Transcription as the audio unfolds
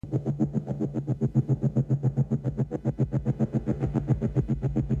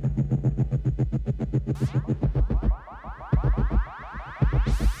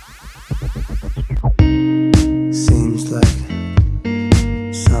Seems like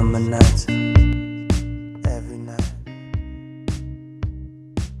summer nights every night.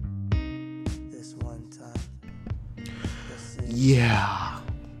 This one time. Yeah.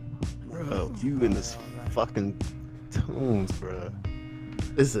 Bro, you in this fucking tunes, bro.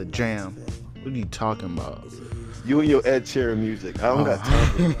 This is a jam. What are you talking about? You and your Ed Sheeran music. I don't got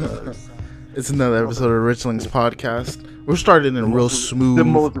time for that. It's another episode of Richlings Podcast. We're starting in real smooth. The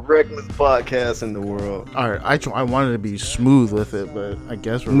most reckless podcast in the world. All right, I wanted to be smooth with it, but I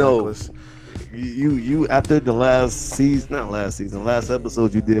guess we're No. reckless. You after the last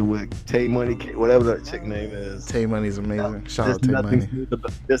episode you did with Tay Money, whatever that chick name is. Tay Money's amazing. Shout out Tay Money.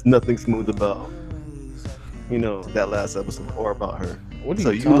 There's nothing smooth about, that last episode or about her. What are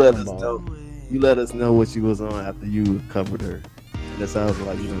So you you let talking us about? know. You let us know what she was on after you covered her. And that sounds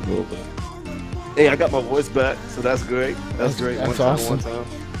like you didn't go over it. Hey, I got my voice back, so that's great. That's great. That's one awesome. time.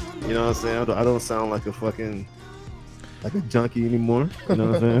 You know what I'm saying? I don't sound like a junkie anymore. You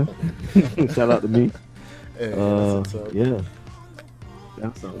know what I'm saying? Shout out to me. Hey, that's what's up. Yeah.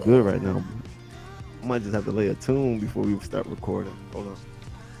 That sounds good right now. I might just have to lay a tune before we start recording. Hold on.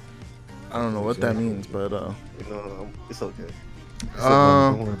 I don't know what that means, but It's okay. It's okay.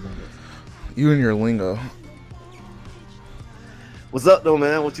 Um, Don't worry about it. you and your lingo. What's up, though,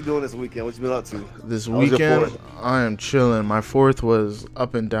 man? What you doing this weekend? What you been up to? This How was your weekend, Fourth? I am chilling. My fourth was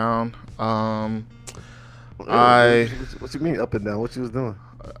up and down. What you mean up and down? What you was doing?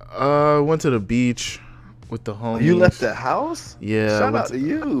 Went to the beach with the homies. You left the house? Yeah. Shout went out to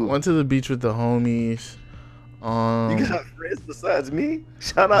you. Went to the beach with the homies. You got friends besides me?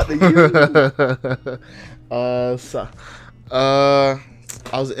 Shout out to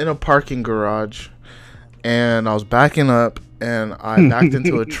I was in a parking garage and I was backing up and I backed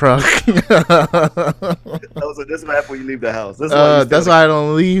into a truck. you. This is what happens when you leave the house. That's why I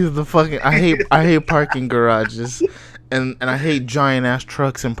don't leave the fucking. I hate parking garages, and I hate giant ass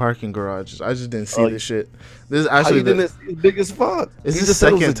trucks in parking garages. I just didn't see this shit. This is actually it's big as fuck. It's You the just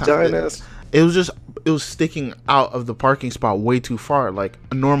said it was second a time. giant ass. It was sticking out of the parking spot way too far. Like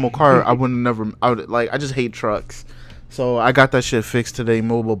a normal car, I I just hate trucks. So I got that shit fixed today.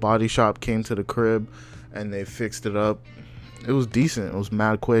 Mobile Body Shop came to the crib, and they fixed it up. It was decent. It was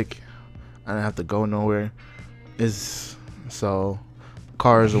mad quick. I didn't have to go nowhere.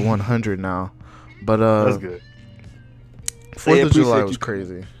 Cars are 100 now. But That's good. 4th of July appreciate was you.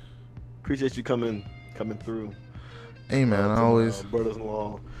 crazy. Appreciate you coming through. Hey man, I To always my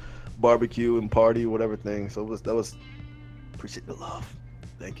brothers-in-law barbecue and party, whatever thing. So that was appreciate the love.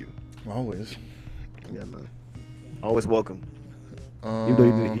 Thank you. always. Yeah, man. Always welcome. Even though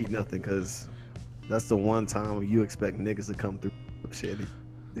you didn't eat nothing, because that's the one time when you expect niggas to come through. Shit, they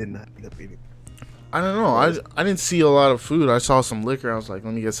did not eat up anything. I don't know. I didn't see a lot of food. I saw some liquor. I was like,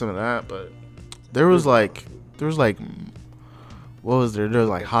 let me get some of that. But there was like, what was there? There was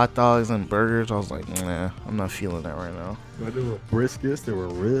like hot dogs and burgers. I was like, nah, I'm not feeling that right now. But there were briskets, there were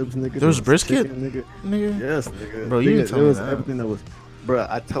ribs, nigga. There was brisket? chicken, nigga. Nigga. Yes, nigga. Bro, you didn't tell there me was that. everything that was. Bro,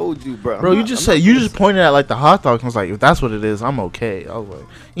 I told you, bro. Bro, you just pointed at like the hot dog. I was like, if that's what it is, I'm okay. I was like,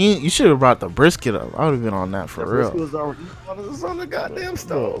 you should have brought the brisket up. I would have been on that for real. It was on the goddamn Bro,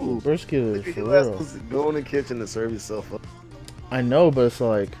 stove. brisket is for Your ass real. was go in the kitchen and serve yourself up. I know, but it's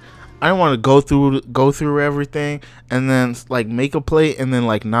like I don't want to go through everything and then like make a plate and then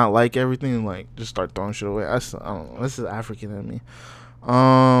like not like everything and like just start throwing shit away. I don't know. This is African in me.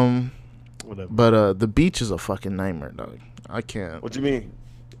 Whatever. But the beach is a fucking nightmare, dog. I can't. What you mean?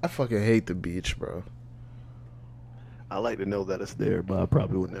 I fucking hate the beach, bro. I like to know that it's there, but I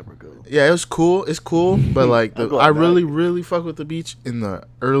probably would never go. Yeah, it was cool. It's cool, but like I'll go I at really, night. really fuck with the beach in the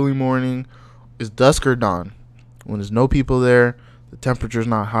early morning. It's dusk or dawn. When there's no people there, the temperature's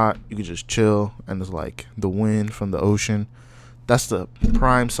not hot. You can just chill, and it's like the wind from the ocean. That's the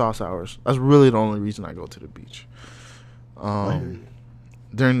prime sauce hours. That's really the only reason I go to the beach. During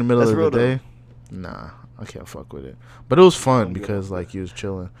the middle That's of the real, day, nah, I can't fuck with it. But it was fun because like you was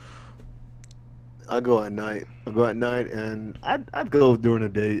chilling. I go at night. And I'd go during the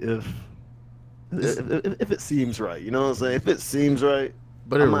day if it seems right. You know what I'm saying? If it seems right,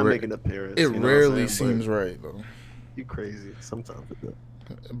 But I it might ra- make an appearance. it you know what I'm rarely saying? seems right though. But you crazy sometimes. It does.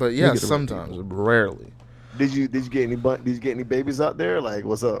 But You yeah, get the right sometimes, rarely. Did you get any babies out there? Like,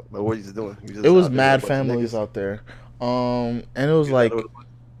 what's up? Like, what are you just doing? You just It was out there mad with a bunch of families niggas? out there. And it was You like got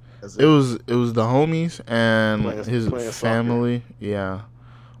That's it was the homies and Playing his soccer. family. Yeah.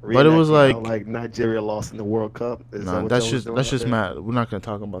 But it was Reenacting how, like Nigeria lost in the World Cup. Is that nah, what that's y'all was just doing that's out just there? mad. We're not gonna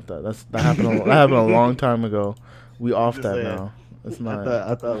talk about that. That happened. That happened a long time ago. We off Just that saying. now. It's not.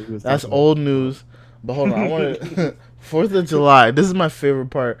 I thought we was That's talking old about news. But hold on, I want to 4th of July. This is my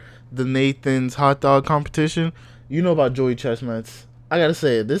favorite part. The Nathan's hot dog competition. You know about Joey Chestnuts. I gotta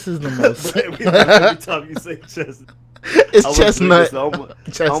say it. This is the most. every time you say chestnut, It's I was chestnut. drinking, so I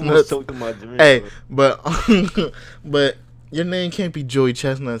Chestnuts. almost choked on my drink. Hey, bro. but your name can't be Joey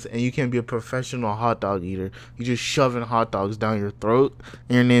Chestnuts, and you can't be a professional hot dog eater. You just shoving hot dogs down your throat,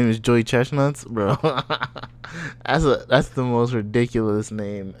 and your name is Joey Chestnuts, bro. That's the most ridiculous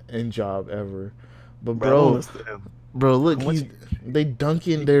name and job ever. But Bro, I don't understand. bro, look, How much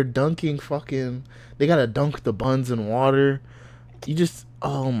they're dunking fucking. They gotta dunk the buns in water. You just,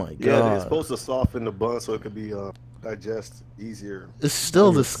 oh my Yeah, god, it's supposed to soften the bun so it could be digest easier. it's still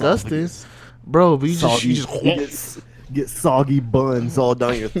on your disgusting, esophagus. bro. But you Soggy, just get soggy buns all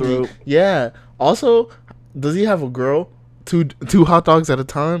down your throat. Yeah. Also, does he have a girl? Two hot dogs at a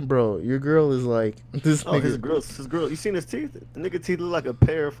time, bro. Your girl is like this Oh, his nigga girl. You seen his teeth? The nigga teeth look like a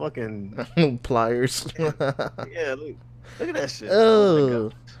pair of fucking. pliers. Yeah, look at that shit. Oh,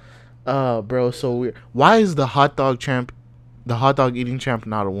 my Oh, bro, so weird. Why is the hot dog eating champ,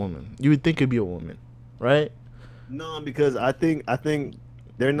 not a woman? You would think it'd be a woman, right? No, because I think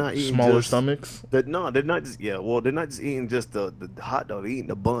they're not eating Smaller just, stomachs. they're not just well, they're not just eating just the hot dog. They're eating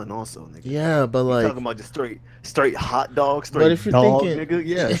the bun also, nigga. Yeah, but You like, talking about just straight hot dog, straight but if you're dog, thinking, nigga,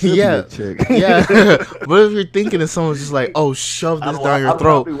 yeah, yeah, chick. yeah. But if you're thinking, and someone's just like, oh, shove this down your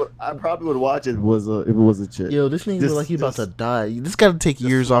throat. I probably would watch it if it was a chick. Yo, this nigga Just- look like he about to just- die. This gotta take Just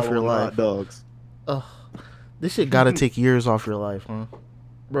years off your swallowing life. Hot dogs. Ugh, this shit gotta take years off your life, huh,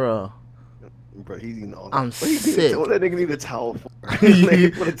 bro? Bro, he's eating all. I'm What he need- sick. What that nigga need a towel for?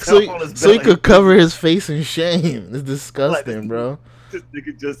 Nigga put a so, towel on his so he belly. could cover his face in shame. It's disgusting, bro. This nigga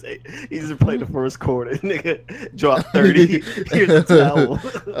he just played the first quarter. Nigga dropped 30. Here's a towel. Get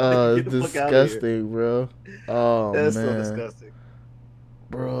It's the fuck outta here. disgusting, bro. Oh That's so man, disgusting.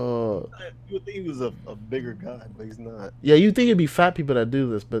 bro. You would think he was a bigger guy, but he's not. Yeah, you think it'd be fat people that do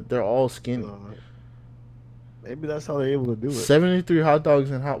this, but they're all skinny. Maybe that's how they're able to do it. 73 hot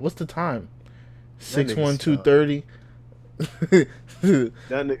dogs and hot. What's the time? nigga's 61230.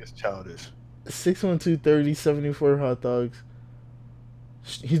 That nigga's childish. 61230, 74 hot dogs.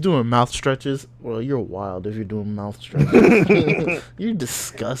 He's doing mouth stretches. Well, you're wild if you're doing mouth stretches. You're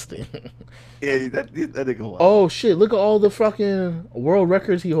disgusting. Yeah, that nigga wild. Oh shit! Look at all the fucking world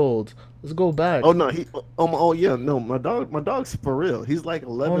records he holds. Let's go back. Oh no, yeah, no, my dog's for real. He's like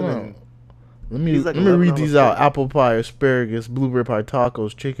 11 Hold on. and Let me he's like let me 11 read on these the out. plate. Apple pie, asparagus, blueberry pie,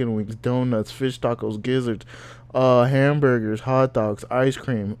 tacos, chicken wings, donuts, fish tacos, gizzards, hamburgers, hot dogs, ice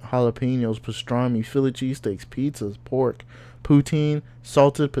cream, jalapenos, pastrami, Philly cheesesteaks, pizzas, pork, poutine,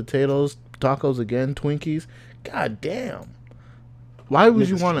 salted potatoes, tacos again, Twinkies. God damn. Why would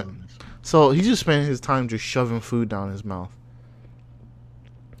you Nigga's want to? childish. So he just spent his time just shoving food down his mouth.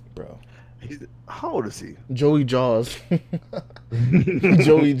 Bro. How old is he? Joey Jaws.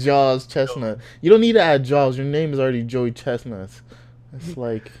 Joey Jaws Chestnut. You don't need to add Jaws. Your name is already Joey Chestnuts. It's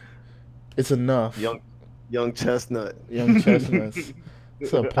like, it's enough. Young Chestnut. Young Chestnuts.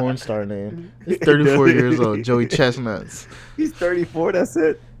 It's a porn star name. He's 34 years old. Joey Chestnuts. He's 34. That's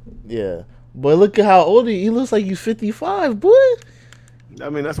it. Yeah. Boy, look at how old he looks like he's 55, boy. I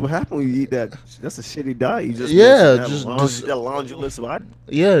mean, that's what happened when you eat that. That's a shitty diet. You just Yeah, that just- that laundry list of items.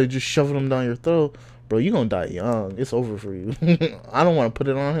 Yeah, just shoving them down your throat. Bro, you gonna die young. It's over for you. I don't want to put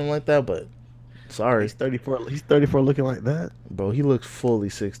it on him like that, but sorry. He's 34. He's 34 looking like that. Bro, he looks fully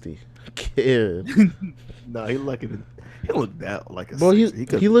 60. Kid. No, he looking. He don't look that like a. Bro,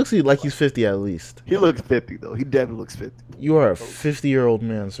 60. he looks like he's 50 at least. He looks 50 though. He definitely looks 50. You are a 50-year-old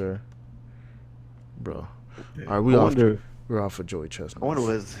man, sir. Bro. All right, we're off for Joey Chestnut. I wonder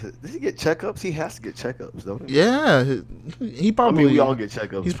does he get checkups? He has to get checkups, don't he? Yeah, he probably. I mean, we all get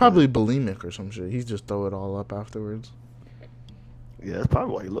checkups. He's probably bulimic or some shit. He's just throw it all up afterwards. Yeah, that's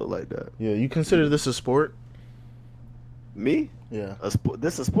probably why he look like that. Yeah, you consider this a sport? Me? Yeah.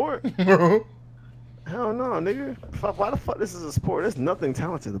 This a sport? Bro. Hell no, nigga. Why the fuck this is a sport? There's nothing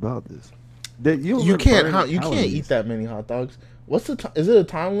talented about this. You can't eat that many hot dogs. What's the time? Is it a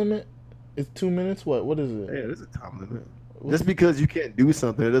time limit? It's 2 minutes. What is it? Yeah, there's a time limit. Just because you can't do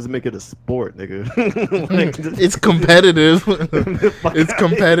something, it doesn't make it a sport, nigga. It's competitive. Fuck It's outta here.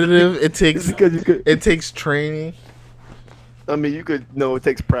 competitive. It Just takes because you could. it takes training. I mean, you could. No, it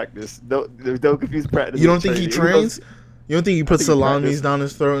takes practice. Don't confuse practice. You don't with think he training. trains? You don't think he puts think he salamis practices. down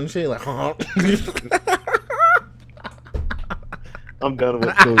his throat and shit like? I'm done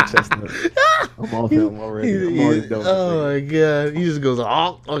with Joey Chestnut. I'm off him already. I'm already done with Oh my god, he just goes,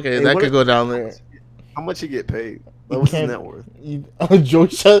 oh, okay, Hey, that what could if- go down there. How much he get paid? You What's his can't- net worth? Joey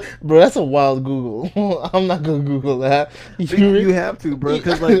Chestnut, bro, that's a wild Google. I'm not gonna Google that. You have to, bro,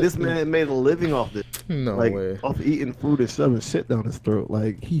 because like this man made a living off this, No like way. off eating food and shoving shit down his throat.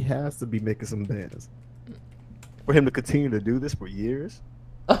 Like he has to be making some bands for him to continue to do this for years.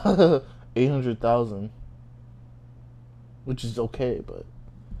 800,000, which is okay, but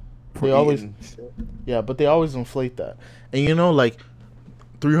For They always- eating shit. yeah, but they always inflate that, and you know, like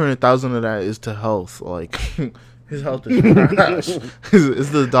 300,000 of that is to health. Like his health is trash. It's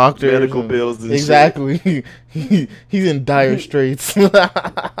the doctor, Medical bills and shit. exactly. He's in dire straits. Got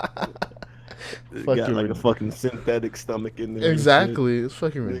Fucking like a rid- fucking synthetic stomach in there. and Exactly, it's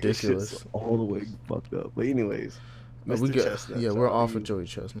fucking shit. Nigga, shit's ridiculous. all the way fucked up. But anyways, But Mr. we got, Chestnut, yeah, so we're how off you- of Joey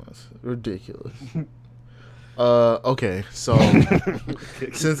Chestnuts. Ridiculous. Okay, so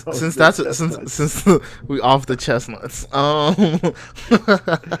since that's since we off the chestnuts,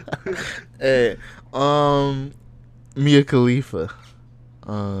 hey, Mia Khalifa,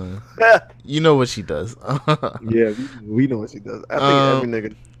 you know what she does. yeah, we know what she does. I think every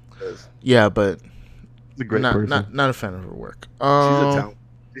nigga does. Yeah, but She's a great person. not a fan of her work. She's a talent.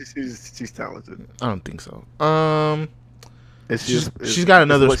 She's talented. I don't think so. And She's got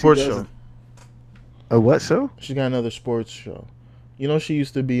another what she sports does show. is- A what show? She got another sports show. You know, she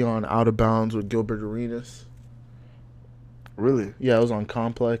used to be on Out of Bounds with Gilbert Arenas. Really? Yeah, it was on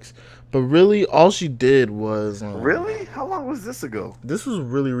Complex. But really, all she did was Really? How long was this ago? This was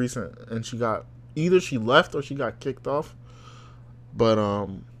really recent, and she got either she left or she got kicked off. But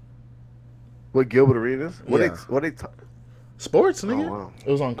What, Gilbert Arenas? Yeah. What they sports, Oh, nigga. wow.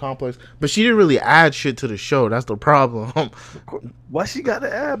 It was on Complex, but she didn't really add shit to the show. That's the problem. Why she got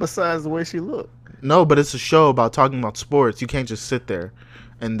to add besides the way she looked? No, but it's a show about talking about sports. You can't just sit there,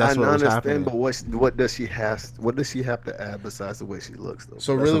 and that's I what was understand, happening. but what does she have? What does she have to add besides the way she looks? Though.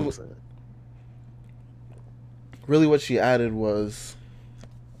 So That's really- what I'm saying. Really, what she added was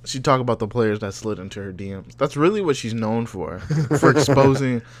she talked about the players that slid into her DMs. That's really what she's known for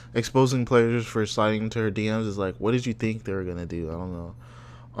exposing players for sliding into her DMs. Is like, what did you think they were gonna do? I don't know.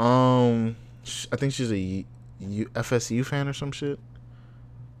 I think she's a FSU fan or some shit.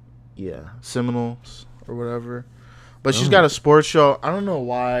 Yeah, Seminoles or whatever. But she's got a sports show. I don't know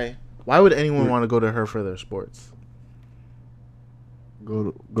why. Why would anyone want to go to her for their sports?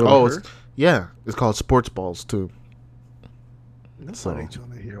 Go Oh, to her? yeah, it's called Sports Balls too. Nobody so- trying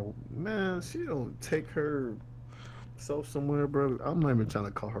to hear. Man, she don't take her self somewhere, bro. I'm not even trying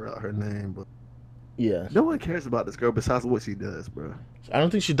to call her out her name, but Yeah, no one cares about this girl besides what she does, bro. I don't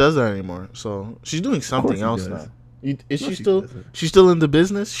think she does that anymore. So she's doing something she else does. now. Is No, she she still? doesn't. She's still in the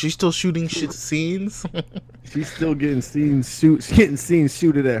business. She's still shooting shit scenes. She's still getting seen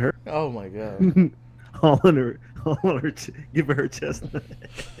shooted at her. Oh my god. Giving her chestnut.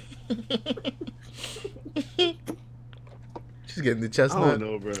 She's getting the I chestnut. don't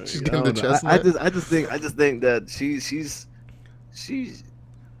know, bro. She's I getting don't the know. I chestnut. just think that she's.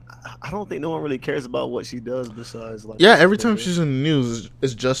 I don't think no one really cares about what she does besides like. Yeah, every time she's in the news,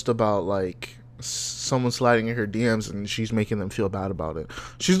 it's just about like someone sliding in her DMs and she's making them feel bad about it.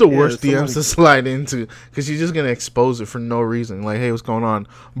 She's the Yeah, worst DMs somebody- to slide into because she's just gonna expose it for no reason. Like, hey, what's going on?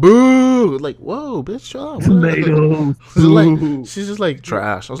 Boo! Like, whoa, bitch, shut up. tomatoes. She's like, she's just like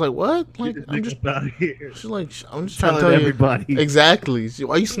trash. I was like, what? Like, I'm just. out of here. She's like, I'm just trying to Telling tell everybody. you exactly.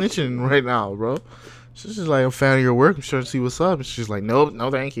 Why you snitching right now, bro? She's just like, I'm a fan of your work. I'm sure to see what's up. And she's like, nope, no,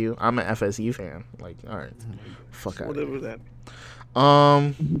 thank you. I'm an FSU fan. Like, all right, fuck out. Whatever that.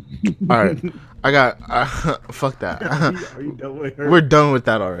 All right, I got fuck that. Are you done with her? We're done with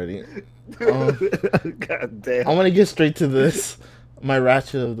that already. God damn. I want to get straight to this. My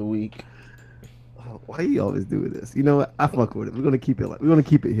ratchet of the week. Why you always do this? You know what? I fuck with it. We're gonna keep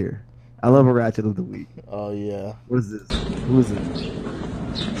it here. I love a ratchet of the week. Oh yeah, What is this? Who is it?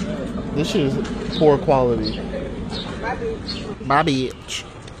 this shit is poor quality. My bitch.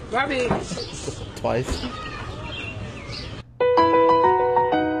 Twice.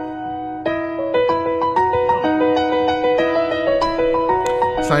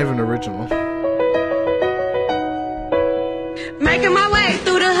 It's not even original. Making my way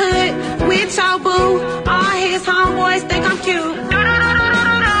through the hood with your boo. All his homeboys think I'm cute.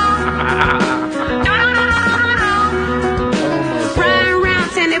 Riding around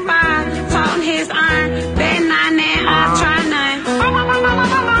 10-5, toting his iron. Bet 9 and I try none.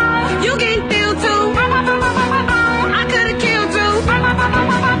 You getting filled too. I could've killed you.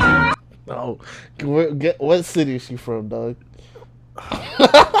 What city is she from, dog?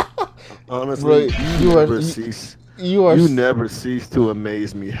 Honestly, Right, you are- Universities. You never cease to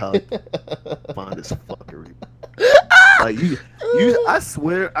amaze me how you find this fuckery. Like I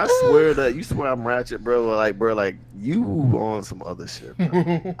swear that you swear I'm ratchet, bro. Like you on some other shit, bro.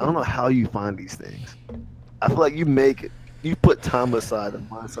 I don't know how you find these things. I feel like you put time aside to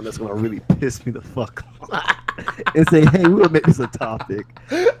find something that's gonna really piss me the fuck off. And say, hey, we're gonna make this a topic.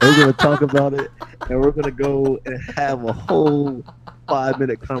 And we're gonna talk about it, and we're gonna go and have a whole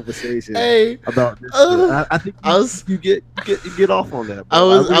 5-minute conversation about this. I think you get off on that.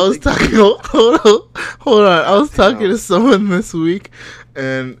 Bro. I was talking. Hold on. I was talking to someone this week,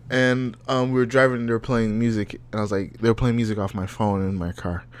 and we were driving. They were playing music, and I was like, they were playing music off my phone in my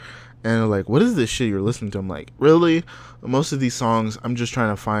car. And they're like, what is this shit you're listening to? I'm like, really? Most of these songs, I'm just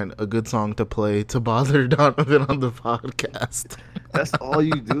trying to find a good song to play to bother Donovan on the podcast. That's all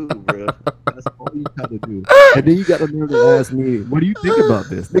you do, bro. That's all you gotta do. And then you gotta remember to ask me, what do you think about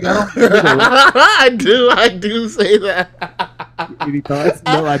this? Nigga, I do say that. Any thoughts?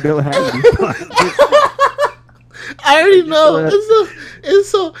 No, I don't have any thoughts. I already know. It's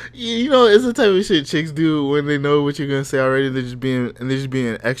so it's the type of shit chicks do when they know what you're gonna say already. They're just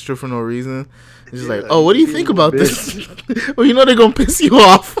being extra for no reason. It's just like, oh, what do you think about this? Well, you know they're gonna piss you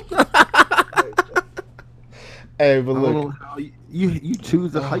off. Hey, but look, I don't know how you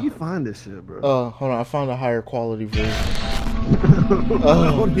choose how you find this shit, bro. Hold on, I found a higher quality version.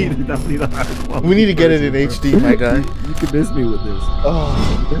 I don't need a higher quality. We need to get it in HD, my guy. You can miss me with this.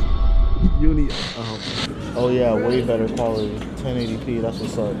 You need. Oh yeah, way better quality, 1080p. That's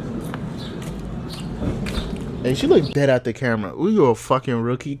what's up. Hey, she looked dead at the camera. Ooh, you're a fucking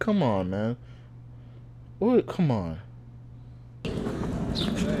rookie. Come on, man. Ooh, come on.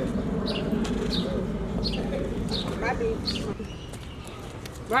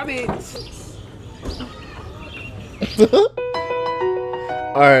 Rabbit.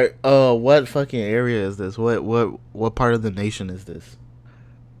 All right. What fucking area is this? What part of the nation is this?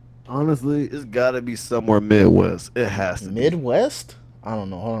 Honestly, it's gotta be somewhere Midwest. It has to be. Midwest? I don't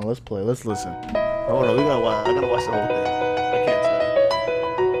know. Hold on, let's play. Let's listen. Hold on, I gotta watch the whole thing. I can't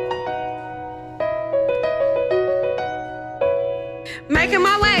tell. Making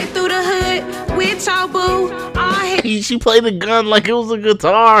my way through the hood with your boo. All She played the gun like it was a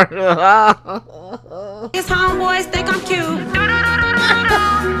guitar. his homeboys think I'm cute.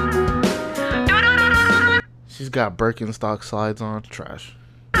 She's got Birkenstock slides on. Trash.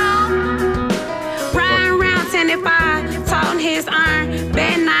 Riding around 75, toting his iron,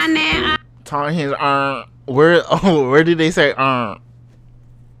 betting on that. Taught his where did they say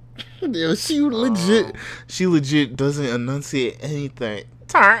Yo, she legit doesn't enunciate anything.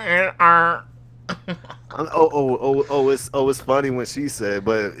 It's funny when she said,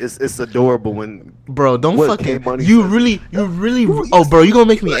 but it's adorable when. Bro, don't fucking. You really. Oh, bro, you gonna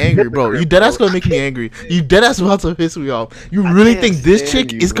make me angry, bro. You deadass gonna make me angry. You deadass about to piss me off. You really think this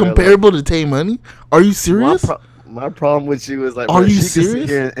chick is comparable to Tay Money? Are you serious? My problem with you is like, are you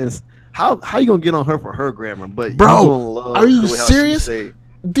serious? And how you gonna get on her for her grammar? But bro, are you serious?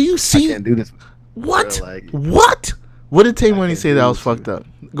 Do you see? I can't do this. What? Bro, like, what? What did Tay Money say that was fucked up?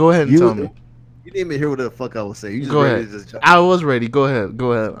 Go ahead and tell me. You didn't even hear what the fuck I was saying. You just go ahead. I was ready. Go ahead.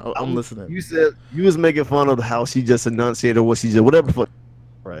 I'm listening. You said you was making fun of how she just enunciated what she did, whatever the fuck.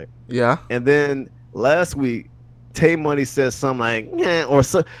 Right. Yeah. And then last week, Tay Money said something like or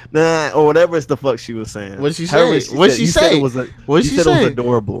whatever it's the fuck she was saying. What did she say? What did she say? What did she say? It was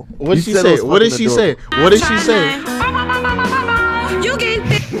adorable. What did she say? What did she say? What did she say? You get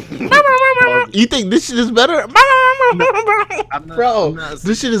You think this shit is better? Bro,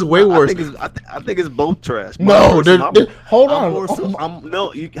 this shit is way worse. I think it's both trash. No, hold on.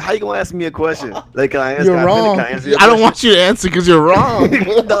 How you gonna ask me a question? Like, can I answer? You're wrong. I don't want you to answer because you're wrong.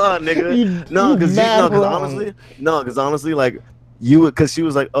 Nah, nigga. Because honestly, like. Because she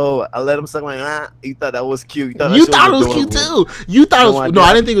was like, oh, I let him suck my you thought that was cute. You thought it was cute too. You thought it was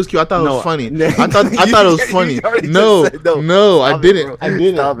I didn't think it was cute. I thought it was funny. I thought it was funny. No, I didn't.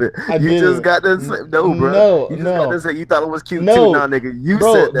 Stop it. You just got to say no, bro. You just got to say you thought it was cute too. Nah, nigga. You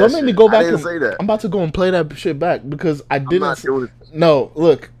said that. Don't make me go back. I didn't say that. I'm about to go and play that shit back because I didn't. No,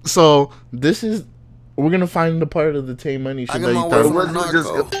 look. So this is we're gonna find the part of the Tay Money shit that you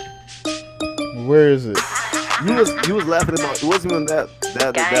thought. Where is it? You was laughing about it wasn't even that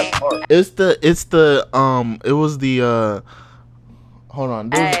part. It was the hold on.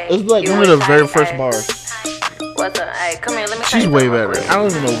 It's like one of the very first bars. What's up? Hey, come here, let me She's way better. I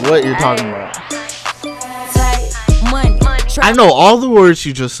don't even know what you're talking about. I know all the words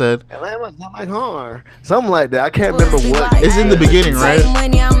you just said. Something like that. I can't remember what. It's in the beginning, right?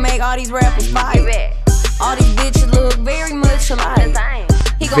 Money, I make all these rappers fight. All these bitches look very much alike.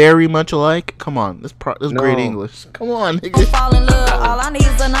 He very much alike. Come on, this great No. English. Come on, nigga. Fall in love, all I need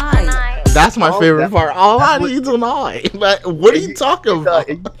is a night. That's my favorite that- part. All I that was- need is an eye. Like, what are you talking about?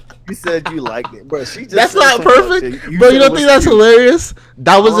 You said you liked it, bro. She just That's said not something perfect, like that. bro. You said don't it think was that's cute. hilarious?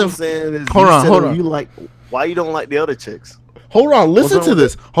 That All I'm wasn't. saying is, Hold you on, said hold it, on. You like why you don't like the other chicks? Hold on, listen wrong to with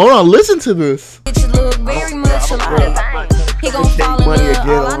this. Hold on, listen to this. Bitch, look very much alike. He gon' fall in Money love, again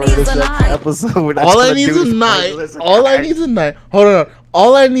all I on need is this a night. episode. We're not All I trying to need do is a this night. pointless. All I need is a night. Hold on.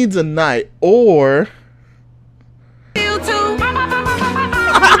 All I need is a night, or You too.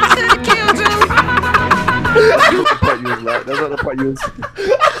 I could've killed you. That's not the part you was like. That's not the part you was. are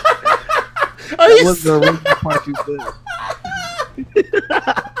That you was the original part you said.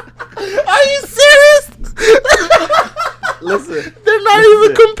 are you serious? Listen, They're not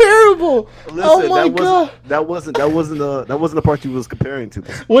even comparable. listen. Oh my god. That wasn't the part you was comparing to.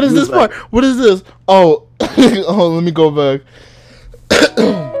 What is You this was like, part? What is this? Oh, oh, let me go back.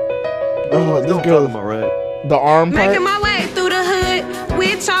 Oh, this Don't girl, talk about right. the arm part. Making my way through the hood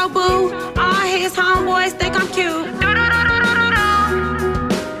with your boo. All his homeboys think I'm cute.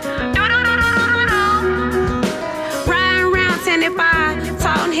 Riding around 10-5,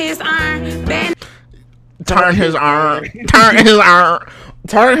 toting his iron. Bend Turn his arm. Turn his arm.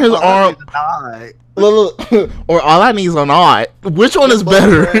 Turn his arm. Alright. Look, or all I need is an eye. Which one is both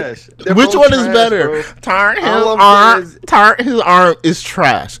better? trash. They're Which both one is trash, better? bro. Turn his All I'm arm. saying is- Turn his arm is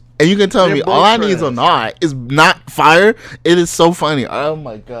trash. And you can tell They're me both all I need is an trash. eye is not fire. It is so funny. Oh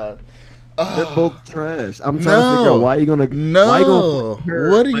my god. They're both trash. I'm trying to figure out why you gonna. No. Why you gonna put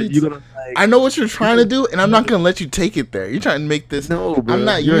her, What are but you? you gonna like? I know what you're trying to do, and I'm not gonna let you take it there. You're trying to make this. No, bro. I'm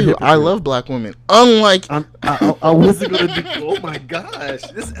not You're a you. I hypocrite. love black women. Unlike I wasn't gonna do. Oh my gosh,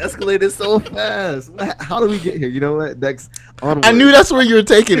 this escalated so fast. How did we get here? You know what? Next, onward. I knew that's where you were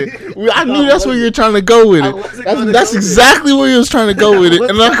taking it. I knew that's where you're trying to go with I it. wasn't That's, gonna that's go there. exactly where you was trying to go with it. I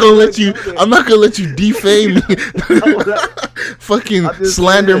And I'm not wasn't gonna let gonna you. go there. I'm not gonna let you defame me. Fucking I'm just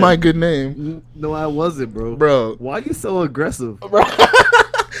slander saying. my good name, No, I wasn't, bro. bro. Why you so aggressive?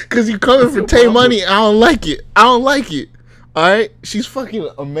 Cause you coming for your Tay problem? Money. I don't like it. I don't like it. All right, she's fucking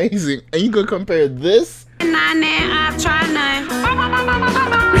amazing, and you gonna compare this? nine and I've tried none.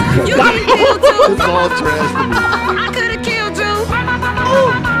 You get killed too. It's all trash to me. I could've killed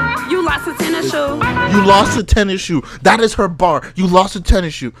you. You lost a tennis shoe. You lost a tennis shoe. That is her bar. You lost a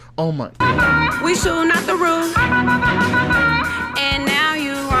tennis shoe. Oh my. We shooting out the roof. And now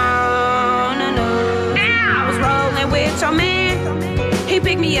you wanna know. I was rolling with your man. He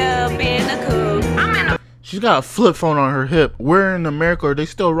picked me up in the coupe. I'm in a She's got a flip phone on her hip. Where in America are they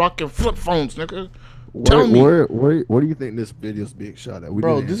still rocking flip phones, nigga? Tell me. Where do you think this video's being shot at? We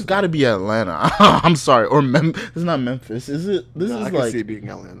Bro, didn't this answer got to be Atlanta. I'm sorry. Or It's not Memphis, is it? This that. No, I is can like see it being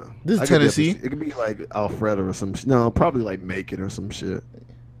Atlanta. this is I could Tennessee? definitely see- It could be like Alfredo or some. No, probably like Macon or some shit.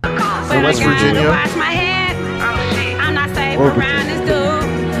 but West I gotta Virginia? watch my head. I'm not safe Or around this dude.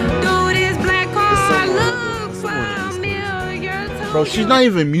 Dude, this black car looks familiar to Bro, she's you. not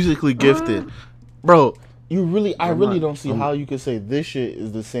even musically gifted. Bro, I really don't see how you could say this shit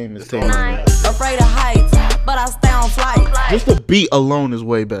is the same as Taylor. Afraid of heights, but I stay on flight. Just the beat alone is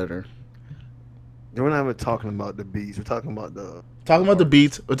way better. We're not even talking about the beats. We're talking about the. Talking about the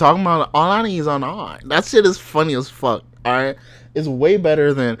beats, we're talking about all I need is on eye. That shit is funny as fuck. Alright? It's way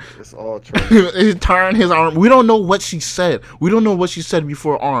better than It's all trash. turn his arm. We don't know what she said. We don't know what she said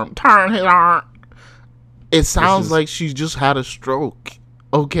before arm. Turn his arm. It sounds is- like she just had a stroke.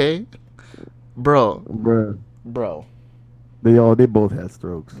 Okay? Bro. Bruh. They both had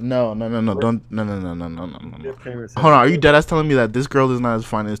strokes. No. Don't no. Their parents. Hold on, are you dead ass telling me that this girl is not as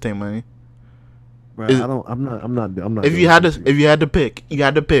fine as Tay Money? Bruh, is- I'm not. If doing you had this to shit. if you had to pick.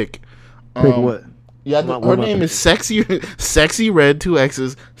 Pick what? You had to, What her am I name is picking? Sexy Red, 2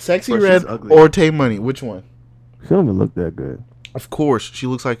 X's. Sexy Bro, she's Red ugly. or Tay Money. Which one? She don't even look that good. Of course, she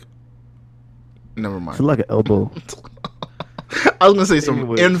looks like. Never mind. She's like an elbow. I was gonna say some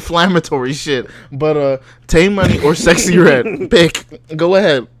Anyways. inflammatory shit, but Tay Money or Sexy Red, pick. Go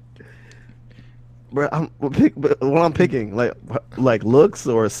ahead. Bro, what I'm picking, like looks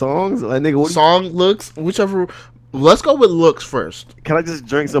or songs, like nigga. What Song, looks, whichever. Let's go with looks first. can I just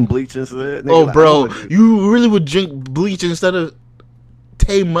drink some bleach instead? Nigga, Oh, like, I bro, wanna do- you really would drink bleach instead of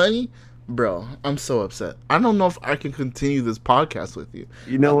Tay Money, bro? I'm so upset. I don't know if I can continue this podcast with you.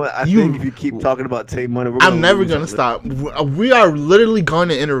 You know what? I think if you keep talking about Tay Money, I'm never gonna stop. We are literally going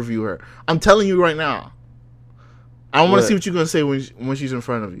to interview her. I'm telling you right now. I want What? to see what you're gonna say when she's in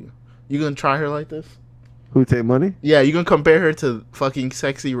front of you. You gonna try her like this? Who Tay Money? Yeah, you gonna compare her to fucking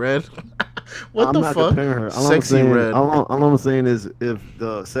Sexy Red? What I'm the not fuck? comparing her. All Sexy I'm saying, Red. All I'm saying is, if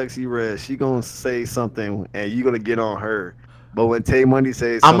the Sexy Red, she gonna say something and you gonna get on her, But when Tay Money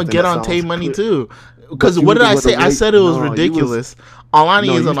says I'm something gonna get that on Tay sounds Money clear- too. Because But what you did I was say? I said it was no, you was- ridiculous. Alani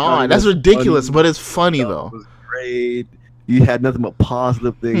No, you isn't thought on. it That's was ridiculous, funny. but it's funny It though. was great. You had nothing but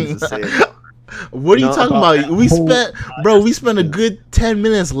positive things to say. About What are you No, talking about about? that We whole spent a good 10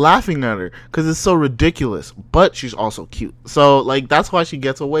 minutes laughing at her because it's so ridiculous. But she's also cute, so like that's why she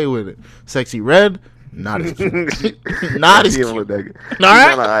gets away with it. Sexy Red, not as cute. Not as She don't cute. look that good. She's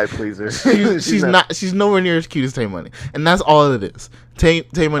right? not an eye pleaser. She's not. She's nowhere near as cute as Tay Money, and that's all it is. Tay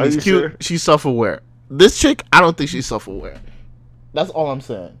Money's you cute. sure? She's self-aware. This chick, I don't think she's self-aware. That's all I'm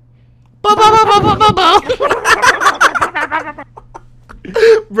saying.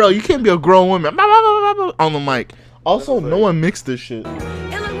 Bro, you can't be a grown woman on the mic. Also, no one mixed this shit. It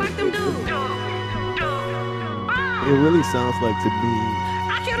look like them dudes. It really sounds like to me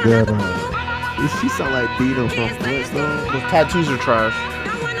I killed that another she sound like Dina from Flintstone. The tattoos are trash.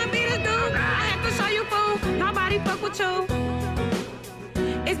 Don't wanna be the dude. I have to show you fool. Nobody fuck with you.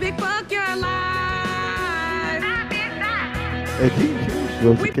 It's big fuck your life. Hey,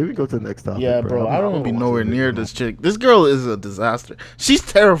 can we go to the next topic? Yeah, bro, I don't want to be nowhere near this. this chick. This girl is a disaster. She's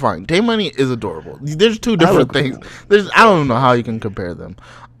terrifying. Tay Money is adorable. There's two different things. I don't know how you can compare them.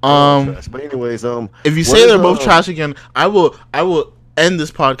 But anyways, If you what say is, they're both trash again, I will end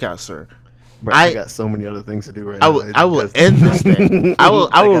this podcast, sir. bro, I got so many other things to do right now. I will end this thing. I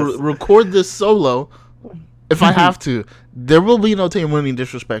will record this solo if I have to. There will be no Tay Money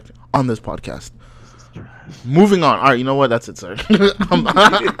disrespect on this podcast. Moving on. All right, you know what? That's it, sir.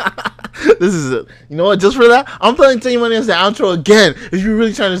 This is it. You know what? Just for that, I'm playing Tay Money as the outro again. If you're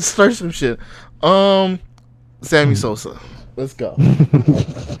really trying to start some shit, Sammy Sosa. Let's go.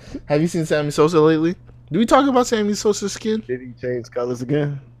 Have you seen Sammy Sosa lately? Did we talk about Sammy Sosa's skin? Did he change colors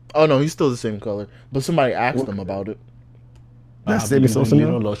again? Oh no, he's still the same color. But somebody asked him about it. That's I Sammy have Sosa a now?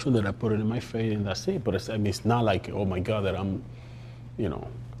 little lotion that I put it in my face and that's it. But it's, I mean, it's not like, oh my God, that I'm, you know,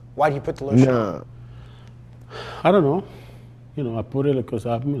 Why do you put the lotion on? Nah. I don't know. You know, I put it because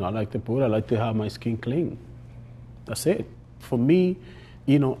I like to put it. I like to have my skin clean. That's it. For me,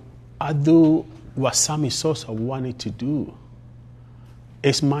 you know, I do what Sammy Sosa wanted to do.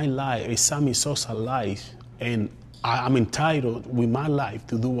 It's my life. It's Sammy Sosa's life. And I'm entitled with my life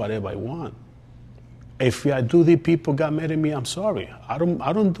to do whatever I want. If I do the people got mad at me, I'm sorry. I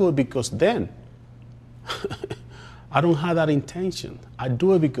don't do it because then. I don't have that intention. I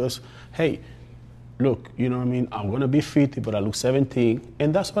do it because, hey, look, you know what I mean? I'm going to be 50, but I look 17,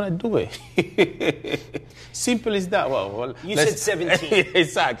 and that's what I do it. Simple as that. Well You said 17.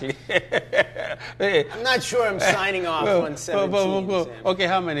 Exactly. I'm not sure I'm signing off on 17. Sam. Okay,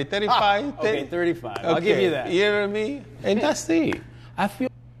 how many? 35? Okay, 35. I'll give you that. You know what I mean? And that's it. I feel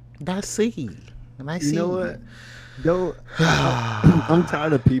That's it. And I see. You know what? Don't. I'm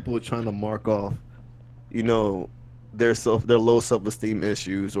tired of people trying to mark off, you know, their low self-esteem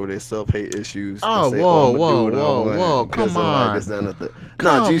issues or their self-hate issues. Oh, and say, whoa, I'ma whoa, do what I whoa, want whoa, because come of, like, on. this, that, and the third.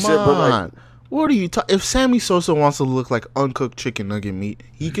 Come Nah, G shit, but like, on. What are you talking? If Sammy Sosa wants to look like uncooked chicken nugget meat,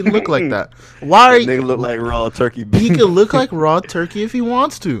 he can look like that. Why? they look like raw turkey. He can look like raw turkey if he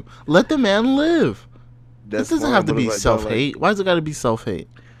wants to. Let the man live. That's This doesn't fine, have to but be it's like, self-hate. Why does it got to be self-hate?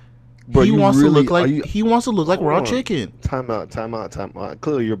 Bro, He you wants to really- look like are you- he wants to look like Hold raw on. chicken. Time out.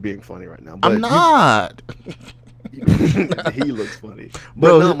 Clearly, you're being funny right now. But I'm not. he looks funny, but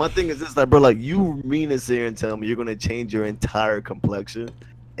Bro, no. My thing is this, like, bro, like, you mean to sit here and tell me you're gonna change your entire complexion,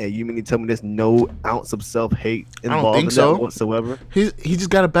 and you mean to tell me there's no ounce of self-hate don't involved think in so. that whatsoever? He just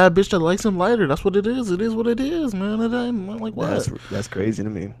got a bad bitch that likes him lighter. That's what it is. It is what it is, man. It ain't like what. That's crazy to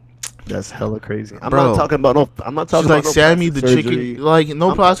me. That's hella crazy. I'm Bro. not talking about no. I'm not talking She's about like no Sammy the plastic chicken, surgery. like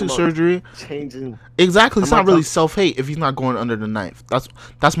no I'm plastic talking about surgery. Changing. Exactly. It's I'm not not really talk- self-hate if he's not going under the knife.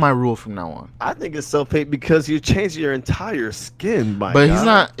 That's my rule from now on. I think it's self-hate because you're changing your entire skin. By But God. he's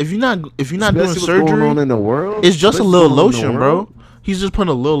not. If you're not doing Especially what's surgery, going on in the world. it's just a Especially little what's going on in lotion, the bro. world. He's just putting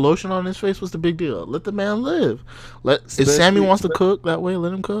a little lotion on his face. What's the big deal? Let the man live. If Sammy Especially- wants to cook that way,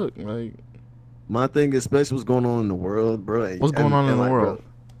 let him cook. Like, My thing, is, especially what's going on in the world, bro. What's going on in the like, world? Bro,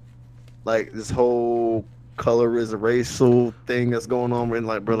 like this whole color is a racial thing that's going on. And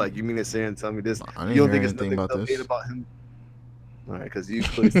like, bro, like, you mean to say and tell me this? I didn't You don't hear think it's anything nothing about self-hate this. about him? All right, because you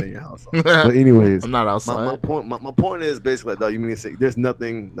clearly stay in your house. But anyways, I'm not my outside. point is basically, like, you mean to say there's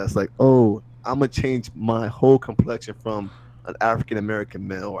nothing that's like, oh, I'm gonna change my whole complexion from an African American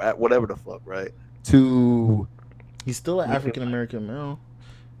male or at whatever the fuck, right? To He's still an African American male.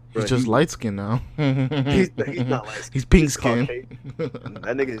 He's Bro, just he- light skinned now. he's not like He's pink skinned.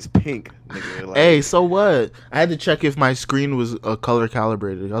 That nigga is pink. Nigga, like, Hey, so what? I had to check if my screen was color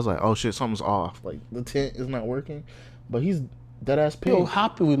calibrated. I was like, oh shit, something's off. Like the tint is not working. But he's dead ass feel pink.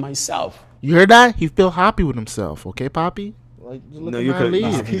 happy with myself. You heard that? He feel happy with himself. Okay, Poppy. Like, just look No, at you my could.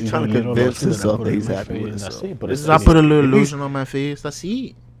 leave. He's trying to convince himself that he's happy with That's himself. it. But This it's is I put a little If lotion on my face. That's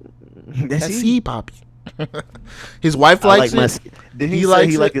it. That's That's it. it, Poppy. His wife I likes like my it. skin. Did he, He say likes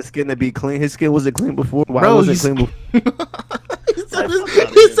he it. liked his skin to be clean? His skin wasn't clean before. Why Bro, was it he's- clean before? He said Like, fuck his, outta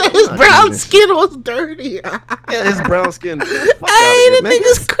he here, said man. his I'm not brown doing this skin was dirty. Yeah, his brown skin. Fuck Hey, outta the here.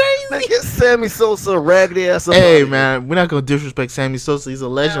 nigga's Man, crazy. get Sammy Sosa raggedy ass up. Hey outta man, we're not gonna disrespect Sammy Sosa. He's a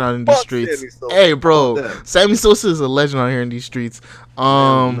legend out in these fuck streets. Sammy Sosa. Hey bro, Fuck that. Sammy Sosa is a legend out here in these streets. here.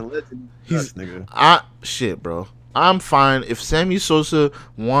 Man, the legend he's is nuts, nigga. shit, bro. I'm fine if Sammy Sosa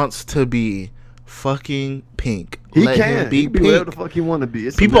wants to be fucking Pink. He let can him be He can be whatever Pink. the fuck he want to be.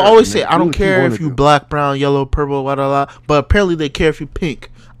 It's People America, always man. say I Do don't what care wanna if you do. black, brown, yellow, purple, blah blah blah. But apparently they care if you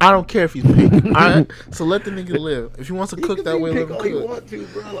pink. I don't care if he's pink. All right, so let the nigga live. If he wants to He cook can that be way, Pink let him all you cook. want to,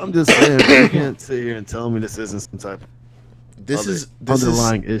 bro. I'm just saying, bro, you can't sit here and tell me this isn't some type of This other is this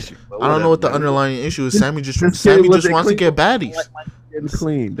underlying is. issue. I don't know what the underlying issue is. Sammy just this Sammy kid just wasn't wants to clean. get baddies. Getting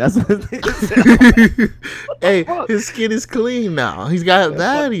clean. That's what it is. Hey, fuck? his skin is clean now. He's got fuck-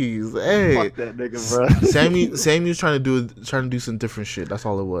 baddies. Hey, Fuck that nigga, bro. Sammy was trying to do some different shit. That's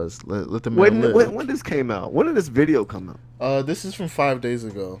all it was. Let the man live. When this came out? When did this video come out? This is from 5 days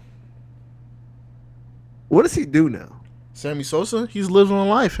ago. What does he do now? Sammy Sosa, he's living a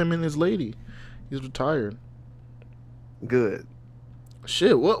life. Him and his lady. He's retired. Good.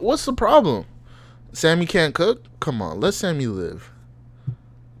 Shit, what's the problem? Sammy can't cook? Come on, let Sammy live.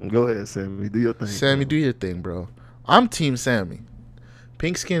 Go ahead, Sammy. Do your thing. Sammy, bro. do your thing, bro. I'm Team Sammy.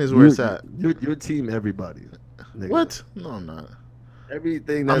 Pink skin is where it's at. You're team everybody. Nigga. What? No, I'm not.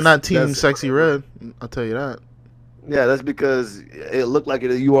 Everything. I'm not Team Sexy Red. I'll tell you that. Yeah, that's because it looked like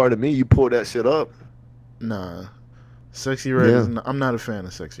you are to me. You pulled that shit up. Nah. Sexy Red Yeah. is not, I'm not a fan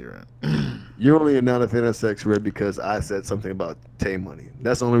of Sexy Red. You're only not a fan of Sexy Red because I said something about Tay Money.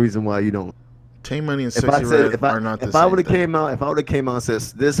 That's the only reason why you don't. Tay Money and If I Sexy said Red are not the if I same would have thing. came out, if I would have came out and said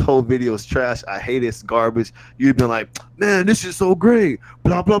this whole video is trash, I hate it, it's garbage, you'd been like, man, this is so great,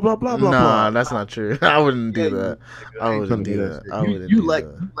 blah blah blah blah blah. Nah, blah. that's not true. I wouldn't do Yeah, that. you- I ain't wouldn't gonna do that that. shit. I wouldn't You do like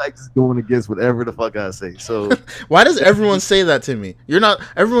that. you like just going against whatever the fuck I say. So Why does everyone say that to me? You're not.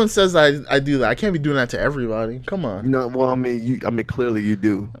 Everyone says I do that. I can't be doing that to everybody. Come on. you know, well, I mean, clearly you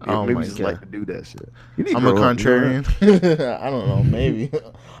do. Oh Maybe my you just God. like to do that shit. You need to I'm a grow up, you know that? contrarian. I don't know, maybe.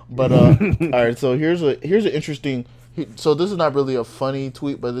 But all right. So here's an interesting. So this is not really a funny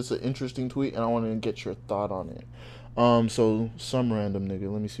tweet, but it's an interesting tweet, and I want to get your thought on it. So some random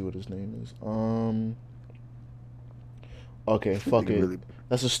nigga. Let me see what his name is. Okay, fuck it. Really-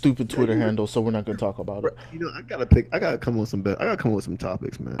 That's a stupid Twitter handle, so we're not gonna talk about it. You know, I gotta come up with some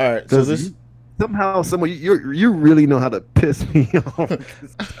topics, man. All right. So 'Cause this. somehow, you really know how to piss me off.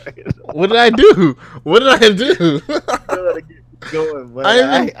 What did I do? What did I do? Going, but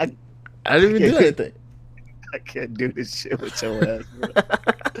I didn't even do can't- anything. I can't do this shit with your ass,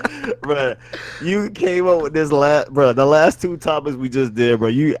 bro. You came up with this the last two topics we just did, bro.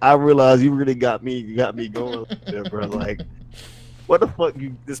 I realized you really got me going there, bro. Like, what the fuck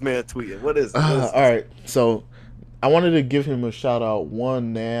this man tweeting? What is this? All right, so I wanted to give him a shout out,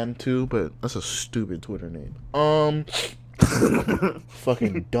 one Nan too, but that's a stupid Twitter name.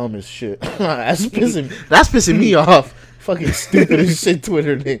 Fucking dumb as shit. That's pissing me off. Fucking stupid as shit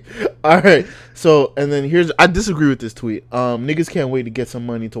Twitter name. All right, so and then I disagree with this tweet. Niggas can't wait to get some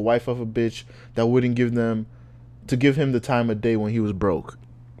money to wife off a bitch that wouldn't give him the time of day when he was broke.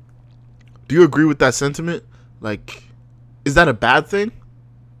 Do you agree with that sentiment? Like, is that a bad thing?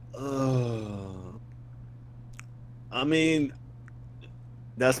 I mean,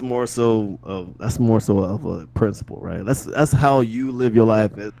 that's more so of a principle, right? That's how you live your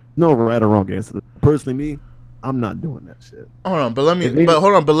life. There's no right or wrong answer. Personally, me, I'm not doing that shit. Hold on, but let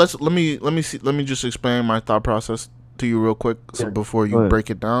me just explain my thought process to you real quick, before you break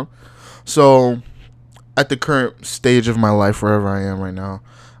it down. So, at the current stage of my life, wherever I am right now,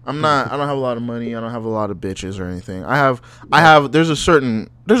 I don't have a lot of money. I don't have a lot of bitches or anything. There's a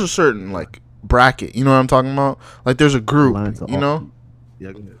certain like bracket. You know what I'm talking about? Like there's a group. You know?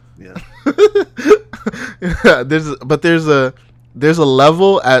 Yeah. Go ahead. Yeah. There's a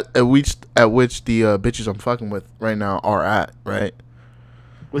level at which the bitches I'm fucking with right now are at, right?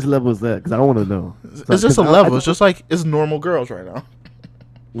 Which level is that? Because I want to know. It's just a level. It's just like it's normal girls right now.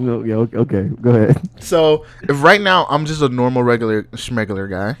 You know, yeah. Okay. Go ahead. So if right now I'm just a normal regular schmegular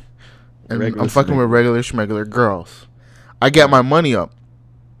guy, and I'm fucking with regular schmegular girls, I get my money up.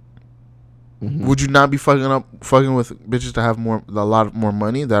 Mm-hmm. Would you not be fucking with bitches that have a lot more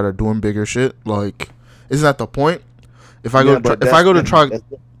money that are doing bigger shit? Like, isn't that the point? If I go to talk,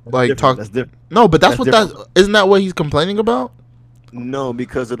 no, but isn't that what he's complaining about? No,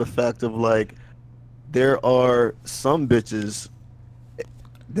 because of the fact of like there are some bitches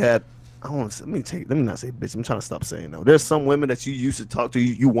that I want to let me not say bitch. I'm trying to stop saying no. There's some women that you used to talk to,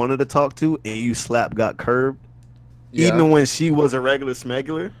 you wanted to talk to, and you got curved, even when she was a regular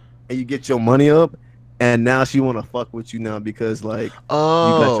smuggler, and you get your money up, and now she want to fuck with you now because like you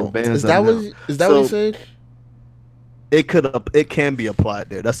got your bands. Is that what you said? It can be applied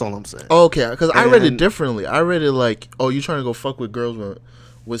there. That's all I'm saying. Oh, okay, because I read it differently. I read it like, oh, you trying to go fuck with girls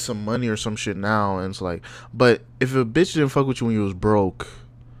with some money or some shit now, and it's like, but if a bitch didn't fuck with you when you was broke,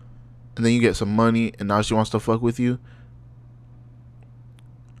 and then you get some money, and now she wants to fuck with you,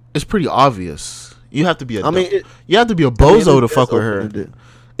 it's pretty obvious. You have to be you have to be a bozo to fuck with her.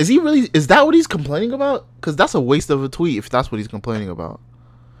 Is he really? Is that what he's complaining about? Because that's a waste of a tweet if that's what he's complaining about.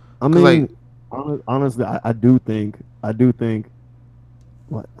 I mean, like, honestly, I do think.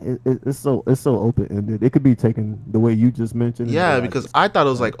 What it's so open ended. It could be taken the way you just mentioned. Yeah, because I thought it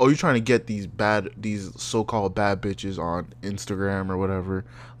was like, oh, you're trying to get these so-called bad bitches on Instagram or whatever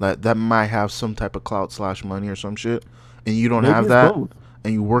that might have some type of clout / money or some shit, and you don't have that,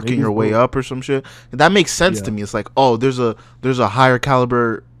 and you working your way up or some shit. And that makes sense to me. It's like, oh, there's a higher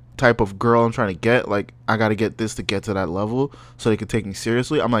caliber type of girl I'm trying to get. Like, I got to get this to get to that level so they can take me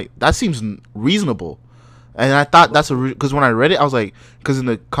seriously. I'm like, that seems reasonable. And I thought that's because when I read it, I was like, because in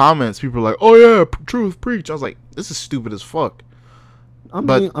the comments, people were like, "Oh yeah, truth, preach." I was like, "This is stupid as fuck."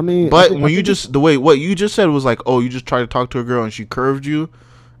 But when you just what you just said was like, "Oh, you just tried to talk to a girl and she curved you,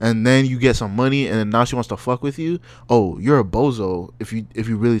 and then you get some money and then now she wants to fuck with you." Oh, you're a bozo if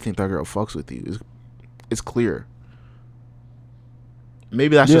you really think that girl fucks with you. It's clear.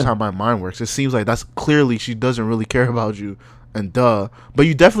 Maybe that's just how my mind works. It seems like that's clearly she doesn't really care about you, and but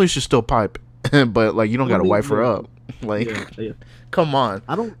you definitely should still pipe. But like, you don't gotta wife her up. Like, come on.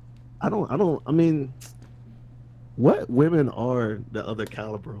 I mean, what women are the other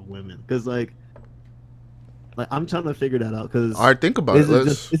caliber of women? Because like I'm trying to figure that out. Because all right, think about it.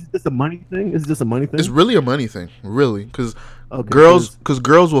 Is it just a money thing? Is it just a money thing? It's really a money thing, really. Because girls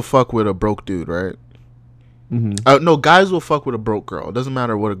will fuck with a broke dude, right? Mm-hmm. No, guys will fuck with a broke girl. It doesn't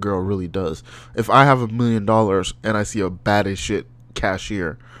matter what a girl really does. If I have $1 million and I see a bad as shit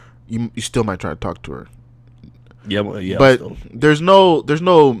cashier, you still might try to talk to her. Yeah. But there's no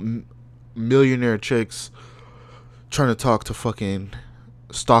millionaire chicks trying to talk to fucking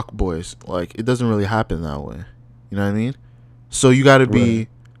stock boys. Like, it doesn't really happen that way. You know what I mean? So you got to be.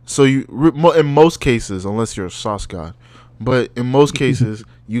 So in most cases, unless you're a sauce god, but in most cases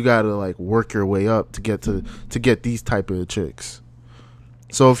you got to like work your way up to get these type of chicks.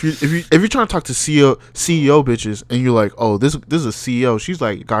 So if you're trying to talk to CEO bitches and you're like, oh, this is a CEO, she's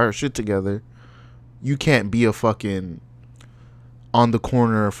like got her shit together, you can't be a fucking on the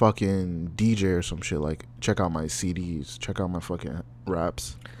corner fucking DJ or some shit like, check out my CDs, check out my fucking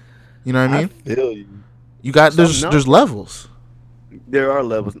raps. You know what I mean? I feel you. You got there's levels. There are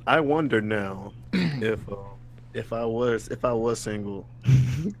levels. I wonder now if I was single,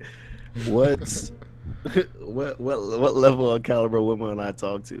 what level of caliber women I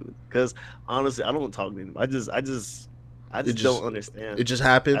talk to? Because honestly, I don't talk to them. I just don't understand. It just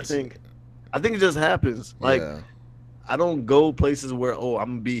happens. I think it just happens. Like, I don't go places where I'm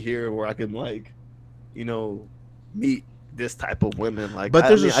gonna be here where I can like, meet this type of women. Like, but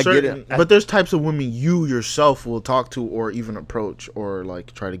there's types of women you yourself will talk to or even approach or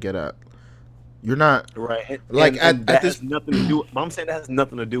like try to get at. You're not right. Like, and that has nothing to do. I'm saying that has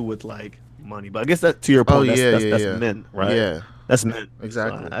nothing to do with like money, but I guess that to your point, that's men, right? Yeah, that's men.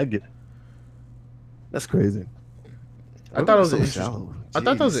 Exactly. So I get it. That's crazy. I thought it was shallow. I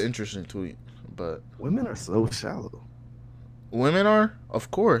thought that was an interesting tweet, but women are so shallow. Women are, of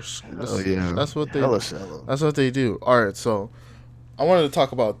course. That's what they. Shallow. That's what they do. All right, so I wanted to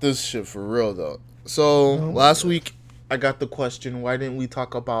talk about this shit for real though. So last week I got the question, why didn't we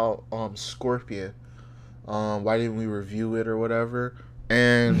talk about Scorpion? Why didn't we review it or whatever?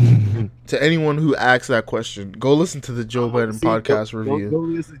 And to anyone who asked that question, go listen to the Joe Budden podcast review. Go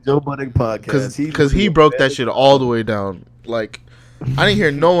listen to Joe Budden podcast. Because he broke that shit all the way down. Like, I didn't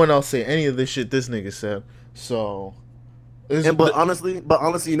hear no one else say any of this shit this nigga said. So, but honestly,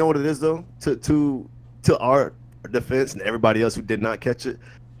 you know what it is though? To our defense and everybody else who did not catch it,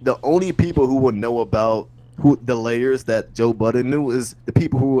 the only people who will know about the layers that Joe Budden knew is the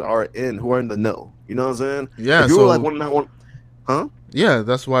people who are in the know. You know what I'm saying? Yeah. If you were like huh? Yeah,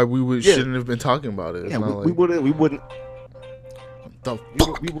 that's why we shouldn't have been talking about it. It's we wouldn't. The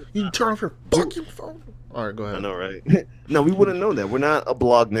fuck? You turn off your fucking phone. All right, go ahead. I know, right? No, we wouldn't know that. We're not a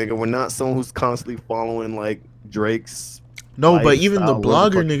blog nigga. We're not someone who's constantly following like Drake's. No, but even the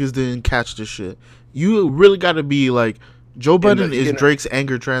blogger niggas didn't catch this shit. You really got to be like Joe Budden you is know- Drake's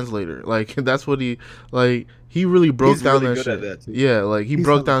anger translator. Like that's what he really broke He's down really that good at shit. that, too. Yeah, like he He's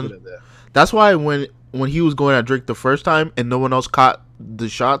broke hella down. good at that. That's why when he was going at Drake the first time and no one else caught the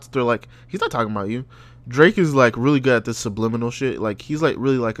shots, they're like, he's not talking about you. Drake is like really good at this subliminal shit. Like he's like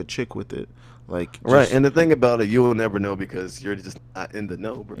really like a chick with it. Like Right, just- and the thing about it, you will never know because you're just not in the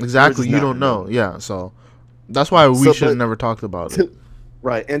know, bro. exactly, You're you just don't not in know. the Yeah, so that's why we So, should have but- never talked about it.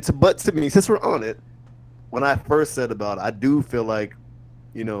 Right, but to me, since we're on it, when I first said about it, I do feel like,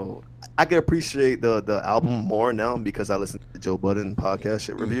 you know, I can appreciate the album more now because I listen to the Joe Budden podcast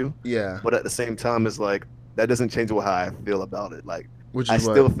shit review. Yeah, But at the same time, it's like that doesn't change how I feel about it. Like which I is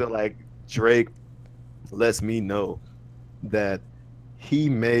still what, feel like Drake lets me know that he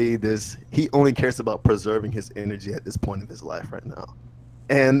made this. He only cares about preserving his energy at this point of his life right now,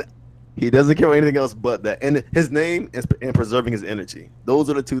 and he doesn't care about anything else but that. And his name and preserving his energy. Those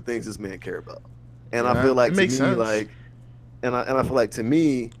are the two things this man care about. And I Yeah, feel like it to me, makes sense. like, and I feel like to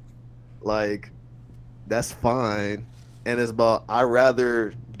me, like, that's fine. And it's about I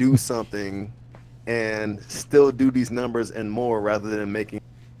rather do something and still do these numbers and more rather than making.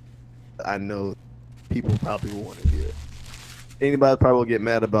 I know people probably will want to hear. Anybody probably will get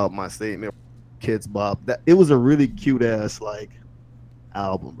mad about my statement. Kids Bop. That it was a really cute ass like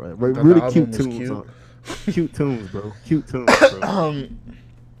album, bro. thought the Really album cute was tunes. cute. Cute tunes, bro. Cute tunes, bro.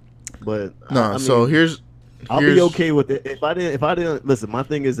 But no. I So mean, here's I'll be okay with it if I didn't listen. My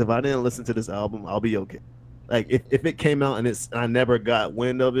thing is if I didn't listen to this album, I'll be okay. Like if it came out and I never got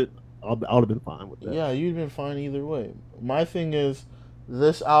wind of it, I would have been fine with that. Yeah, you'd been fine either way. My thing is,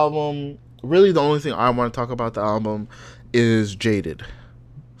 this album, really the only thing I want to talk about the album is Jaded.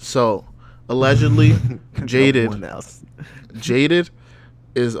 So, allegedly, No one else. Jaded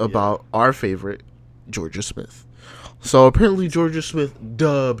is about our favorite, Georgia Smith. So, apparently, Georgia Smith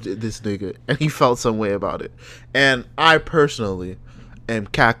dubbed this nigga, and he felt some way about it. And I personally am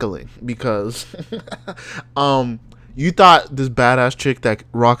cackling because you thought this badass chick that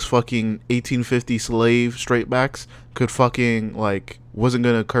rocks fucking 1850 slave straightbacks could fucking like wasn't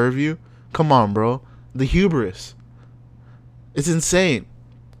gonna curve you? Come on, bro. The hubris. It's insane.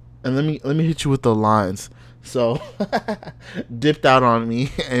 And let me hit you with the lines. So dipped out on me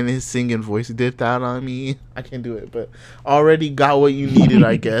and his singing voice dipped out on me. I can't do it, but already got what you needed,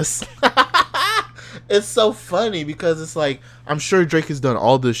 I guess. It's so funny because it's like I'm sure Drake has done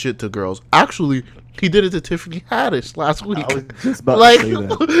all this shit to girls. Actually, he did it to Tiffany Haddish last week. I was just about Like to say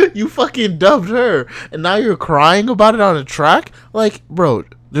that. you fucking dubbed her, and now you're crying about it on a track. Like, bro,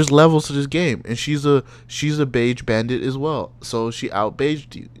 there's levels to this game, and she's a beige bandit as well. So she out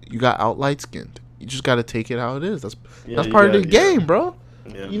beiged you. You got out light skinned. You just got to take it how it is. That's Yeah, that's you part of the gotta- yeah. game, bro.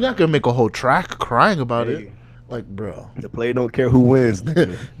 Yeah. You're not gonna make a whole track crying about it. Hey. Like, bro. The play don't care who wins.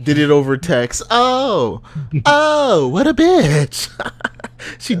 nigga. Did it over text. Oh, what a bitch.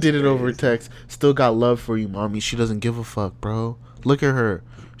 She did it over text. Still got love for you, mommy. She doesn't give a fuck, bro. Look at her.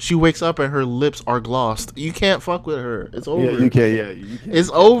 She wakes up and her lips are glossed. You can't fuck with her. It's over. Yeah, you can. Yeah, you can. It's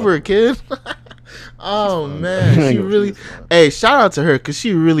over, kid. Oh man, she really. Hey, shout out to her because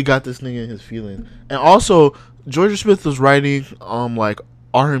she really got this nigga in his feelings. And also, Georgia Smith was writing like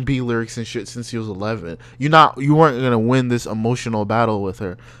R&B lyrics and shit since he was 11. You weren't gonna win this emotional battle with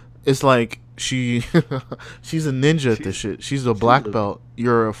her. It's like she's a ninja at this shit. She's a black belt.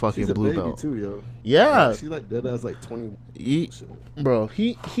 You're a fucking She's a blue baby belt. too, yo. Yeah, She like dead ass like 20. bro,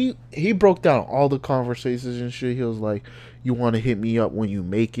 he broke down all the conversations and shit. He was like, "You want to hit me up when you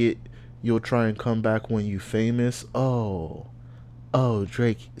make it. You'll try and come back when you famous." Oh,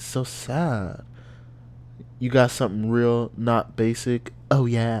 Drake, so sad. You got something real, not basic. Oh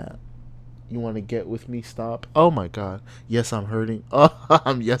yeah. You want to get with me? Stop. Oh my god. Yes, I'm hurting.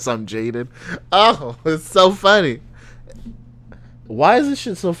 Oh, yes, I'm jaded. Oh, it's so funny. Why is this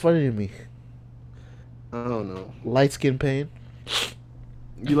shit so funny to me? I don't know. Light skin pain.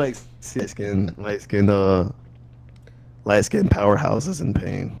 You like light skin powerhouses in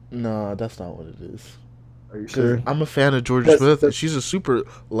pain. No, that's not what it is. Are you 'Cause sure? I'm a fan of Georgia Smith, and she's a super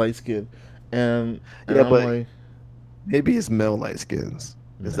light skin. And Yeah, I'm but like, maybe it's male light skins.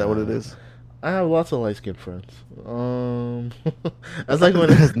 Is that what it is? I have lots of light skinned friends. That's like when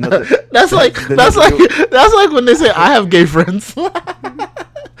That's nothing. that's like when they say I have gay friends.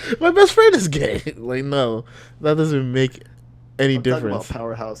 My best friend is gay. Like, no, that doesn't make any I'm talking difference. about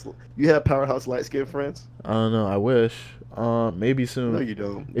powerhouse. You have powerhouse light skin friends? I don't know. I wish. Maybe soon. No, you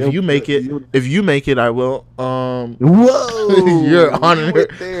don't. If you make it, I will. Whoa! You're honorary.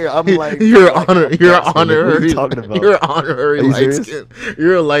 Right there. I'm like, You're like, honorary. what are you talking about? You're honorary Are you light serious? skin.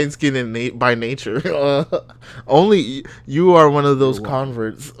 You're a light skin by nature. Only you are one of those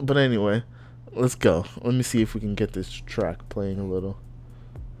converts. But anyway, Let's go. Let me see if we can get this track playing a little.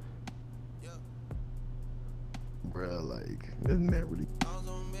 Bruh, like, isn't that really?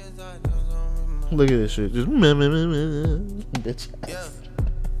 Look at this shit. Just bitch ass.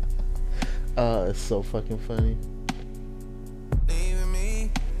 It's so fucking funny. Leaving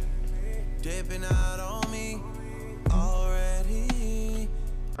me, dipping out on me already.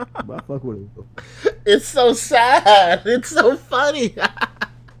 But I fuck with it. It's so sad. It's so funny.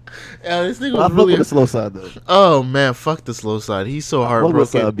 Yeah, this nigga I was fuck really with the slow side though. Oh man, fuck the slow side. He's so fuck with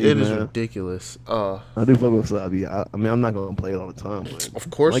heartbroken. Side B, It is man. ridiculous. I do fuck with side B. I mean, I'm not gonna play it all the time. But Of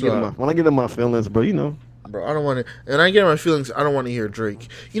course not. when I get in my feelings, bro, you know. Bro, I don't want to, and I get my feelings. I don't want to hear Drake.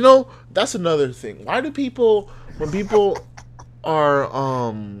 You know, that's another thing. Why do people, when people are,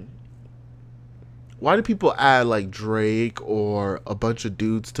 why do people add like Drake or a bunch of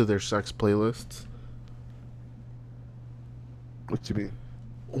dudes to their sex playlists? What you mean?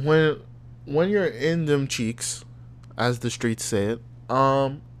 When you're in them cheeks, as the streets say it,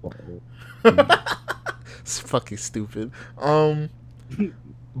 it's fucking stupid.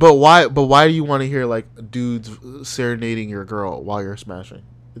 But why do you want to hear like dudes serenading your girl while you're smashing?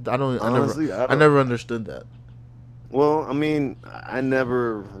 Honestly, I never understood that. Well, I mean, I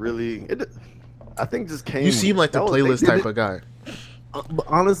never really. I think just came. You seem like the playlist type of guy. But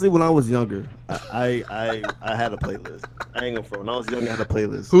honestly, when I was younger, I had a playlist. I ain't gonna front. When I was young, I had a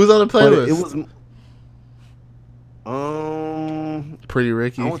playlist. Who's on the playlist? It was Pretty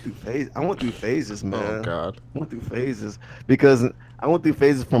Ricky. I went through phases, man. Oh God. I went through phases because I went through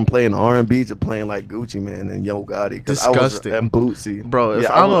phases from playing R&B to playing like Gucci Man and Yo Gotti. Disgusting. And Bootsy. Bro, if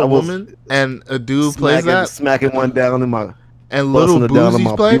Yeah, I'm a was woman and a dude plays smacking one down in my and little busting it down in Boozy's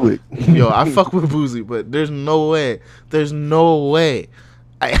my play, Buick. yo, I fuck with Boozy, but there's no way.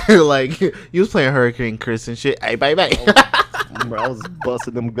 I like you was playing Hurricane Chris and shit. Hey, bye. Bro, I was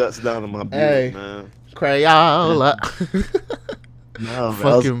busting them guts down in my Buick, Hey. man. Crayola. No, man,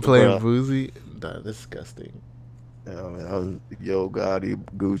 Fucking playing bro. Boozy. Nah, disgusting. Yeah, man, I was Yo Gotti,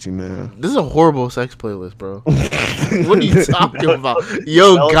 Gucci, man. This is a horrible sex playlist, bro. What are you talking about?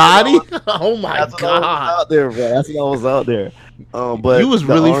 Yo that was- Gotti? Oh my That's what I was God. out there, bro. That's what I was out there. But You was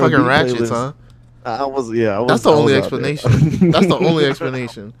the really R&B fucking ratchet, playlist- huh? I was, yeah. I was, That's the I was only out there. explanation. That's the only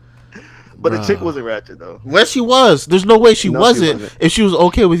explanation. But the chick Bruh. wasn't ratchet though. Well, she was. There's no way she No, she wasn't wasn't. if she was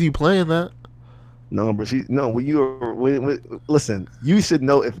okay with you playing that. No, but when you are listen, you should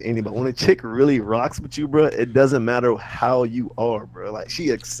know if anybody when a chick really rocks with you, bro, it doesn't matter how you are, bro. Like she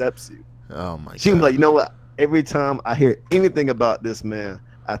accepts you. Oh my She can be God. like, you know what? Every time I hear anything about this man,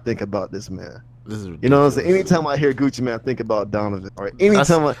 I think about this man. This is You know what I'm saying? ridiculous. Anytime I hear Gucci Man, I think about Donovan. Or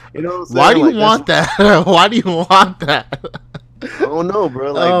anytime you know what I'm saying? Why do you Like, want that? Why do you want that? I don't know,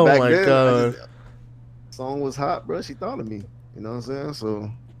 bro. Like Oh back my then, God. Song was hot, bro. She thought of me. You know what I'm saying? So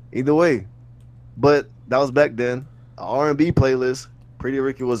either way, but that was back then. A R&B playlist. Pretty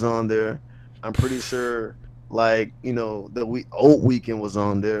Ricky was on there. I'm pretty sure, like the old Weekend was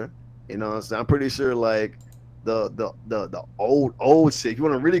on there. You know what I'm saying? I'm pretty sure, like the old shit. If you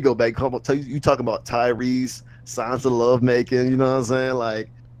want to really go back, you talking about Tyrese, Signs of Love Making. You know what I'm saying? Like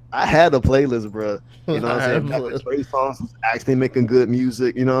I had a playlist, bro. You know what I'm saying? Back when Trey Songz was actually making good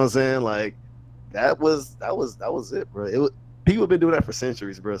music. You know what I'm saying? Like that was it, bro. It was, people have been doing that for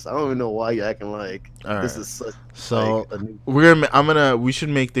centuries, bro. So I don't even know why you're acting like All this right. is such. So like, a new... we should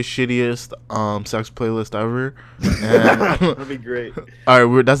make the shittiest sex playlist ever. And That'd be great. all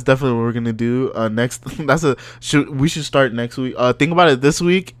right, that's definitely what we're gonna do. Next, we should start next week. Think about it this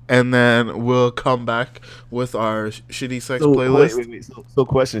week, and then we'll come back with our shitty sex playlist. Wait. So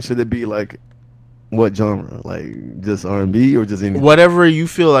question: should it be like what genre? Like just R&B or just anything? Whatever you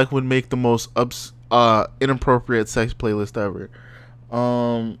feel like would make the most inappropriate sex playlist ever.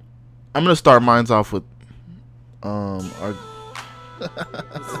 I'm gonna start mine off with our.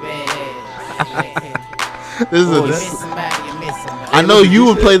 This is I know you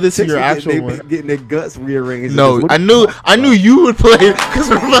would play this in your actual one. Getting their guts rearranged. No, I knew you would play it because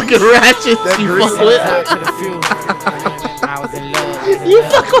we're fucking ratchets. You fuck with. You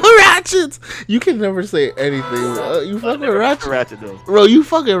fuck with ratchets. You can never say anything. You fucking ratchets. Ratchet though. Bro, you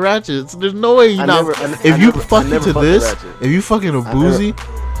fucking ratchets. There's no way you not. If you fucking to this, if you fucking a Boozy,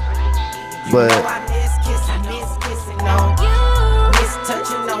 but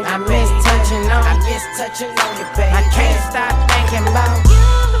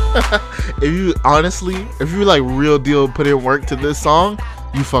if you honestly, if you like real deal put in work to this song,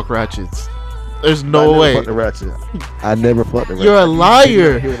 you fuck ratchets. There's no way. I never fucked the ratchet. You're a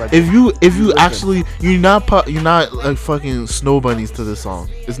liar. If you actually you're not like fucking snow bunnies to this song.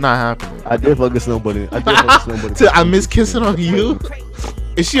 It's not happening. I did fuck a snow bunny. I miss kissing on you.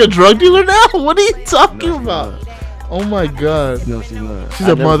 Is she a drug dealer now? What are you talking No, she's about? not. Oh my god. No, she's not. She's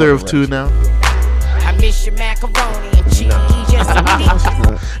I a never mother fucked of with two now. I miss your macaroni and cheese.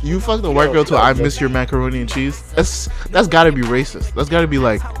 You fucked a white girl to I miss your macaroni and cheese? That's gotta be racist. That's gotta be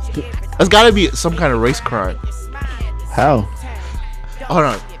like, that's gotta be some kind of race crime. How? Hold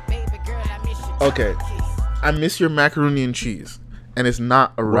on. Okay. I miss your macaroni and cheese. And it's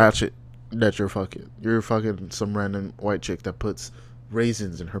not a ratchet that you're fucking. You're fucking some random white chick that puts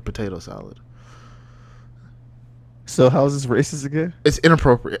raisins in her potato salad. So how's this racist again? It's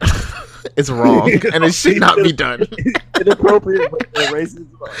inappropriate. It's wrong. And it should not be done. Inappropriate, but the racist.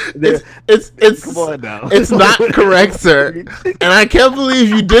 It's Come on now. It's not correct, sir. And I can't believe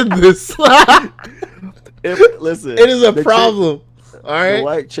you did this. Listen, it is a the problem. All right. The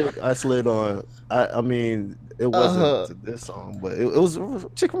white chick I slid on. I mean, it wasn't to this song, but it was a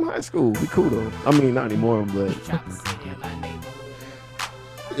chick from high school. We cool though. I mean, not anymore, but.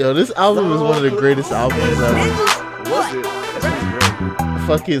 Yo, this album is one of the greatest albums ever. Was it? That's great.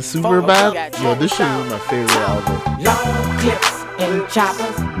 Fucking Superbad. Yo, this shit is my favorite album. Long clips and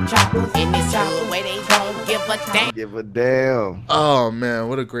choppers in this chopper where they don't give a damn. Give a damn. Oh man,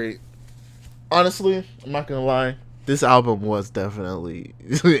 what a great. Honestly, I'm not gonna lie. This album was definitely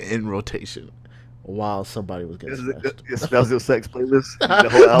in rotation while somebody was getting smashed. That was your sex playlist. The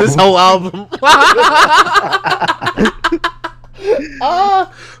whole album. This whole album.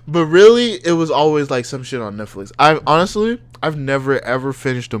 But really, it was always like some shit on Netflix. I've never ever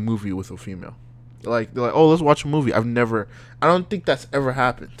finished a movie with a female. Like they're like, oh, let's watch a movie. I don't think that's ever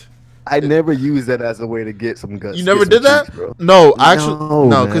happened. I never used that as a way to get some guts. You never did that? Cheeks, No, actually,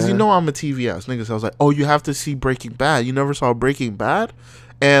 no, because man. you know I'm a TV ass nigga. So I was like, oh, you have to see Breaking Bad. You never saw Breaking Bad?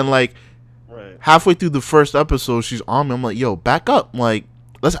 And like halfway through the first episode, she's on me. I'm like, yo, back up. Like,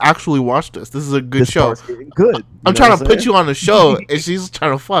 let's actually watch this. This is a good show. Good. I'm trying to put you on the show, and she's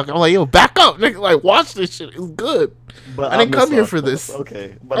trying to fuck. I'm like, yo, back up, nigga. Like, watch this shit. It's good. But I didn't come here for this.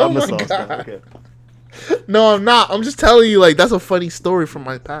 Okay, but Oh I'm a my sauce. God. Okay. No, I'm not. I'm just telling you, like, that's a funny story from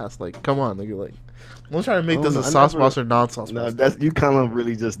my past. Like, come on, nigga. Like, I'm trying to make this a sauce boss or non-sauce No, boss. that's you. Kind of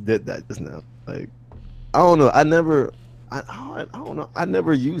really just did that just now. Like, I don't know. I don't know. I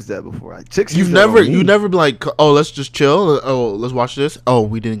never used that before. Chicks. You never be like, oh, let's just chill. Oh, let's watch this. Oh,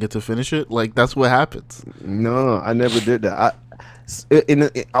 we didn't get to finish it. Like, that's what happens. No, I never did that.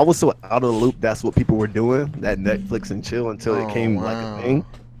 I was so out of the loop. That's what people were doing. That Netflix and chill until it came like a thing.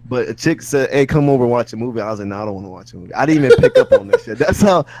 But a chick said, "Hey, come over and watch a movie." I was like, "No, I don't want to watch a movie." I didn't even pick up on this shit. That's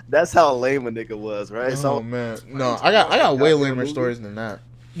how lame a nigga was, right? Oh man, no, I got way lamer stories than that.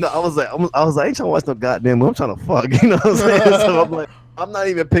 No, I was like, I was like, I ain't trying to watch no goddamn movie. I'm trying to fuck. You know what I'm saying? So I'm like, I'm not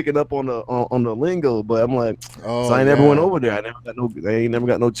even picking up on the lingo, but I'm like, so I ain't never went over there. I ain't never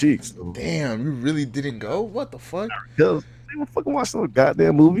got no cheeks. So. Damn, you really didn't go? What the fuck? Because they don't fucking watch no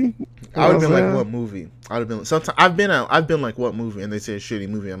goddamn movie. I would have been like, what movie? I would have been. Sometimes I've been like, what movie? And they say a shitty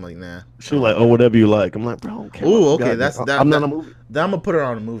movie. I'm like, nah. She was like, oh, whatever you like. I'm like, bro, I don't care. Ooh, okay, that's that. I'm not a movie. Then I'm gonna put her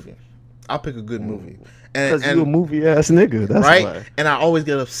on a movie. I'll pick a good movie. Because you a movie ass nigga, that's right. Why. And I always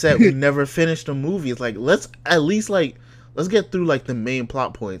get upset we never finished the movie. It's like let's at least let's get through like the main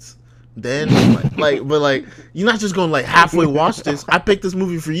plot points. Then but you're not just gonna like halfway watch this. I picked this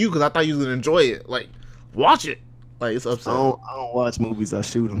movie for you because I thought you was gonna enjoy it. Like, watch it. Like, it's upsetting. I don't watch movies. I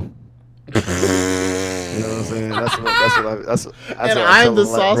shoot them. You know what I'm saying? That's and I'm the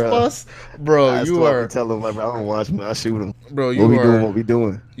sauce boss, bro. You are. Tell them like, bro, I don't watch them. I shoot them. Bro, what we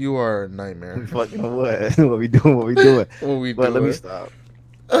doing? You are a nightmare. Fucking what? What we doing? What we doing? But let me stop.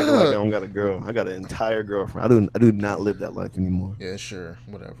 I don't got a girl. I got an entire girlfriend. I do not live that life anymore. Yeah, sure,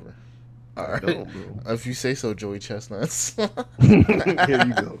 whatever. All right. If you say so, Joey Chestnuts. Here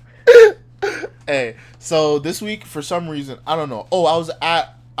you go. Hey, so this week for some reason I don't know. Oh, I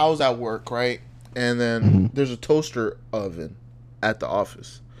was at work, right? And then there's a toaster oven at the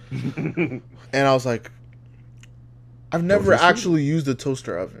office. And I was like, I've never actually used a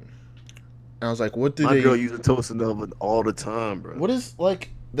toaster oven. And I was like, what do My they... girl use a toaster oven all the time, bro. What is,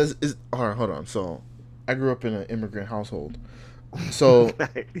 like... Hold on. So, I grew up in an immigrant household. So...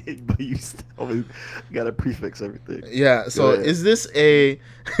 but you still gotta prefix everything. Yeah, so is this a...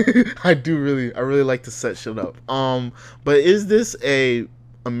 I really like to set shit up. But is this a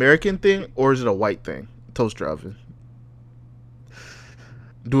American thing or is it a white thing? Toaster oven.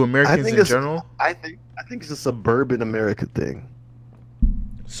 Do Americans in general? I think it's a suburban American thing.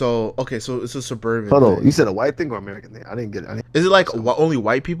 So okay, so it's a suburban. Hold on, thing. you said a white thing or American thing? I didn't get it. Is it like only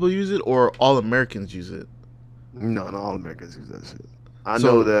white people use it or all Americans use it? No, not all Americans use that shit. I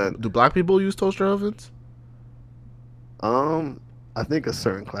know that. Do black people use toaster ovens? I think a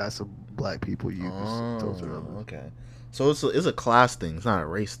certain class of black people use toaster oven. Okay. So it's a class thing. It's not a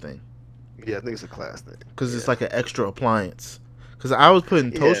race thing. Yeah, I think it's a class thing. Because it's like an extra appliance. Because I was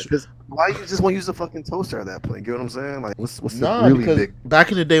putting toaster. Because why you just want to use a fucking toaster at that point? You know what I'm saying? Like, what's the Nah, really because big?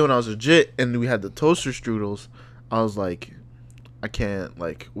 back in the day when I was legit and we had the toaster strudels, I was like, I can't,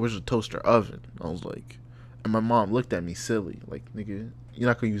 like, where's the toaster oven? I was like, and my mom looked at me silly, like, nigga, you're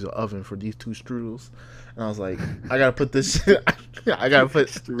not gonna use an oven for these 2 strudels. And I was like, I gotta put this shit, I gotta put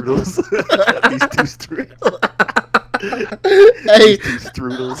strudels. These 2 strudels. Hey, 2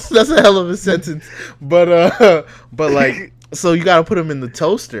 strudels. That's a hell of a sentence. But like, so you gotta put them in the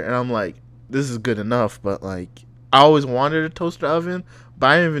toaster, and I'm like, this is good enough. But like, I always wanted a toaster oven, but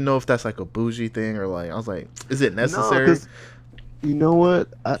I didn't even know if that's like a bougie thing or like, I was like, is it necessary? No, 'cause you know what?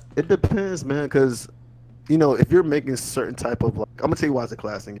 It depends, man. Because you know, if you're making certain type of, like, I'm gonna tell you why it's a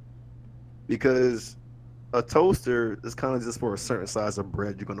class thing. Because a toaster is kind of just for a certain size of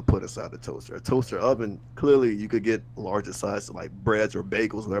bread you're gonna put inside the toaster. A toaster oven, clearly, you could get larger size, like breads or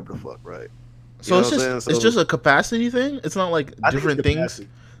bagels, whatever the fuck, right? So it's just a capacity thing. It's not like different things.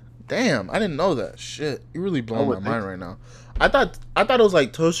 Damn, I didn't know that. Shit, you're really blowing my mind right now. I thought it was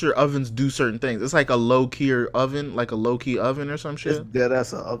like toaster ovens do certain things. It's like a low key oven, like a low key oven or some shit. Yeah,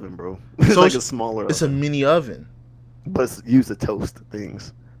 that's an oven, bro. It's So like a smaller. It's oven, a mini oven. but it's used to toast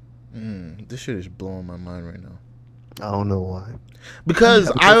things. This shit is blowing my mind right now. I don't know why.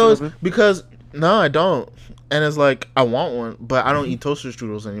 Because no, I don't. And it's like I want one, but I don't eat toaster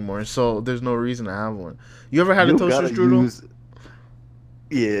strudels anymore, so there's no reason to have one. You ever had a toaster strudel?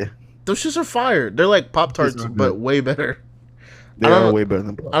 Yeah. Those shits are fire. They're like Pop-Tarts, but way better. They are way better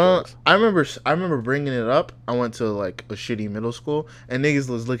than Pop-Tarts. I remember bringing it up. I went to like a shitty middle school, and niggas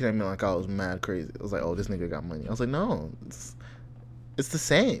was looking at me like I was mad crazy. I was like, "Oh, this nigga got money." I was like, "No, it's the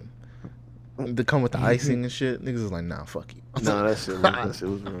same." They come with the icing and shit. Niggas was like, "Nah, fuck you." Nah, that shit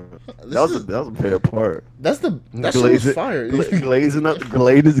was wrong. That was a bad part. That shit was fire. glazing up the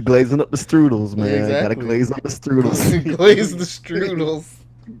strudels, man. Yeah, exactly. Gotta glaze up the strudels. Glaze the strudels.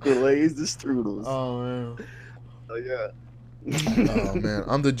 Glaze the strudels. Oh man. Oh yeah. Oh man,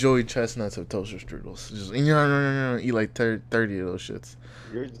 I'm the Joey Chestnuts of toaster strudels. Just eat like 30 of those shits.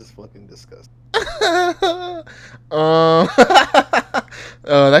 You're just fucking disgusting.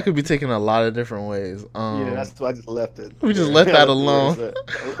 That could be taken a lot of different ways. Yeah, that's why I just left it. We just left that alone.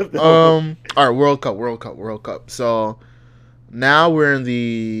 All right, World Cup. So now we're in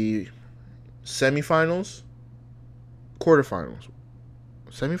the semifinals, quarterfinals,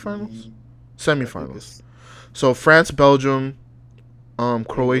 semifinals. So France, Belgium,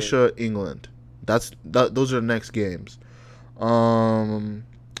 Croatia, England. Those are the next games. I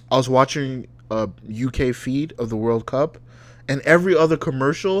was watching a UK feed of the World Cup, and every other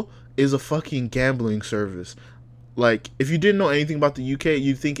commercial is a fucking gambling service. Like, if you didn't know anything about the UK,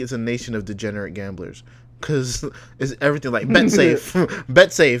 you'd think it's a nation of degenerate gamblers. Because it's everything like bet safe,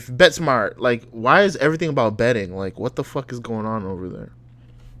 bet smart. Like, why is everything about betting? Like, what the fuck is going on over there?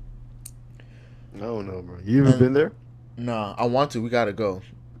 I don't know, bro. You ever been there? Nah, I want to. We gotta go.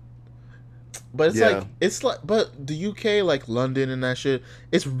 But but the UK, like London and that shit,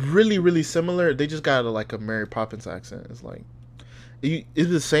 it's really, really similar. They just got a Mary Poppins accent. It's like, it's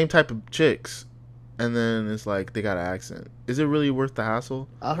the same type of chicks, and then it's like they got an accent. Is it really worth the hassle?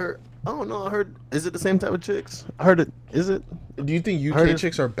 I don't know. I heard. Is it the same type of chicks? I heard it. Is it? Do you think UK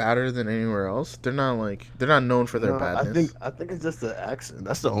chicks are badder than anywhere else? They're not known for their badness. I think it's just the accent.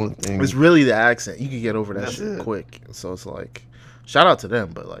 That's the only thing. It's really the accent. You can get over that shit quick. So it's like, shout out to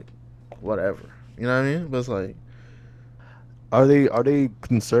them, but like, whatever. You know what I mean? But it's like, are they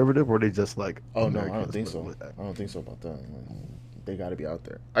conservative or are they just like? Oh no, I don't think so. I don't think so about that. Like, they got to be out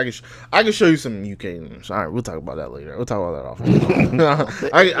there. I can show you some UK names. All right, we'll talk about that later. We'll talk about that off.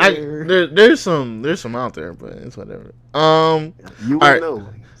 There's some out there, but it's whatever. You won't know.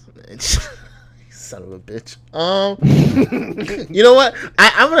 Son of a bitch. You know what?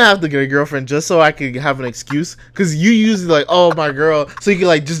 I'm gonna have to get a girlfriend just so I can have an excuse. Cause you usually like, oh my girl, so you can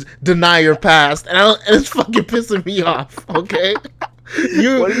like just deny your past, and it's fucking pissing me off. Okay.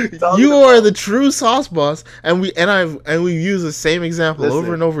 You are the true sauce boss, and we use the same example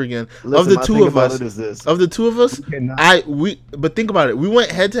over and over again. Of the two of us, but think about it. We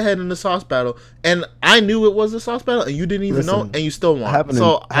went head to head in the sauce battle, and I knew it was a sauce battle, and you didn't even know, and you still won. I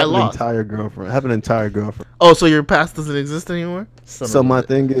lost. I have an entire girlfriend. Oh, so your past doesn't exist anymore? So my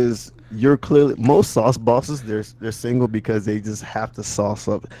thing is, you're clearly most sauce bosses. They're single because they just have to sauce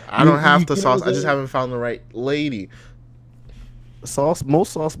up. I don't have to sauce. I just haven't found the right lady.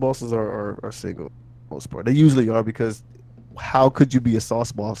 Most sauce bosses are single, most part. They usually are, because how could you be a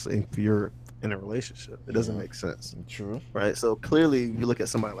sauce boss if you're in a relationship. It doesn't make sense. True. Right? So clearly you look at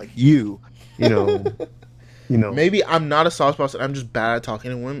somebody like you know, maybe I'm not a soft boss and I'm just bad at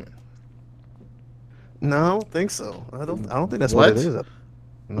talking to women. No, I don't think so. I don't think that's what it is.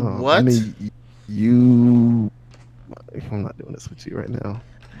 No. What? I mean, I'm not doing this with you right now.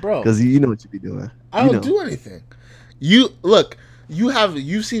 Bro. Because you know what you be doing. I don't do anything.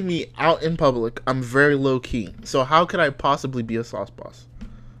 You've seen me out in public. I'm very low key. So how could I possibly be a sauce boss?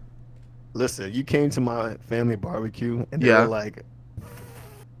 Listen, you came to my family barbecue and there were like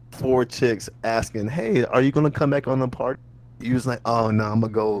 4 chicks asking, "Hey, are you gonna come back on the party?" You was like, "Oh no, I'm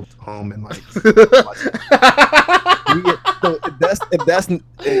gonna go home and like." if that's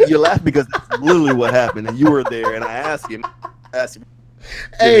you're laughing because that's literally what happened, and you were there, and I asked you.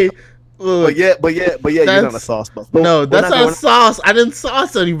 Hey. Look, but yeah, you're not a sauce boss. No, that's not sauce. I didn't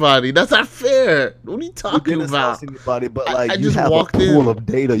sauce anybody. That's not fair. What are you talking about? Sauce anybody, but like I you just have walked a pool in. of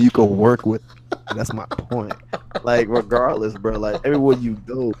data you can work with. That's my point. Like regardless, bro. Like everywhere you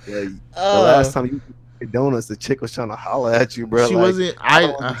go, like, the last time you ate donuts, the chick was trying to holler at you, bro. She like, wasn't. I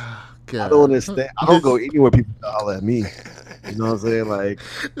don't understand. I don't go anywhere people holler at me. You know what I'm saying? Like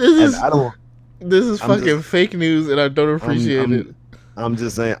this is I'm fucking just, fake news, and I don't appreciate it. I'm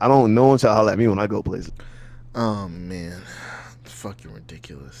just saying, I don't know what y'all holler at me when I go places. Oh man, it's fucking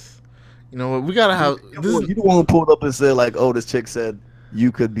ridiculous. You know what? We gotta have. You the one who pulled up and said like, "Oh, this chick said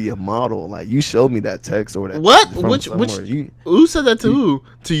you could be a model." Like you showed me that text or that. What? Who said that to who?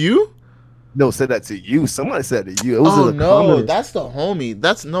 To you? No, said that to you. Somebody said it to you. It was Oh no, that's the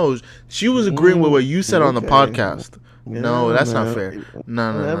homie. She was agreeing with what you said on the podcast. Yeah, no, that's man. not fair.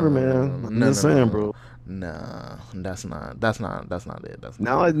 No, Whatever, man. I'm just saying, bro. Nah, that's not it. That's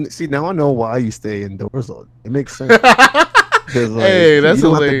now now I know why you stay indoors. It makes sense. Hey, that's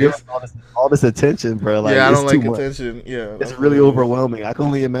hilarious. All this attention, bro. Like, yeah, I it's don't too like much. attention. Yeah, it's really overwhelming. I can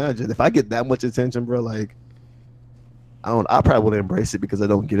only imagine if I get that much attention, bro. Like, I probably wouldn't embrace it because I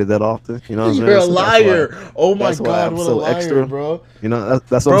don't get it that often. You know what I'm saying? You're a liar. Oh my god, what a liar, extra, bro. You know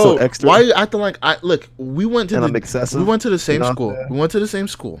that's why I'm so extra. Why are you acting like we went to I'm excessive? We went to the same You know school. We went to the same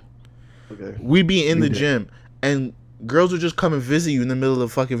school. Okay. We'd be in the gym and girls would just come and visit you in the middle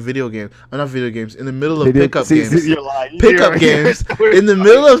of fucking video games. Not video games. In the middle of pickup games. Pickup games. In the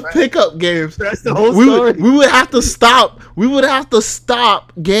middle of pickup games. That's the whole story. We would have to stop. We would have to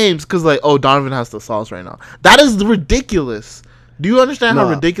stop games because like, oh, Donovan has the sauce right now. That is ridiculous. Do you understand how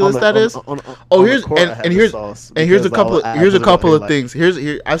ridiculous that is? Here's a couple of things.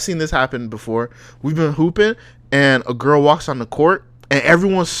 I've seen this happen before. We've been hooping and a girl walks on the court and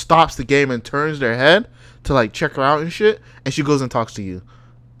everyone stops the game and turns their head to like check her out and shit, and she goes and talks to you,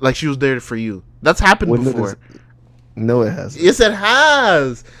 like she was there for you. That's happened before. No, it hasn't. Yes, it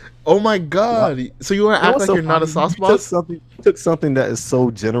has. Oh my god! What? So you want to act like you're not a sauce boss? You took something that is so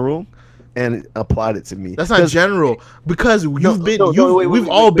general and applied it to me. That's not general because we've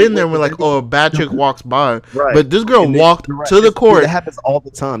all been there. And we're like, oh, a bad chick walks by, right? But this girl walked to the court. That happens all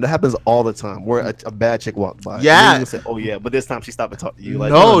the time. Where a bad chick walked by. Yeah. You say, oh yeah, but this time she stopped and talked to you.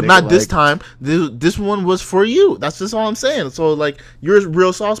 Like, no, not this time. This one was for you. That's just all I'm saying. So like, you're a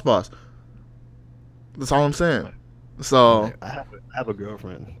real sauce boss. That's all I'm saying. So I have a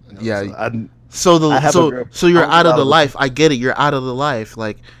girlfriend. You know, yeah. So you're out of the life. I get it. You're out of the life.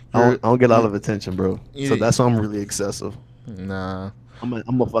 Like. I don't get a lot of attention, bro. So that's why I'm really excessive. Nah.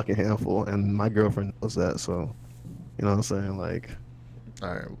 I'm a fucking handful, and my girlfriend knows that. So, you know what I'm saying? Like,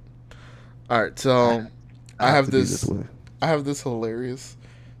 all right. So I have this hilarious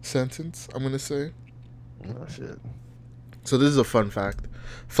sentence I'm gonna say. Oh shit. So this is a fun fact.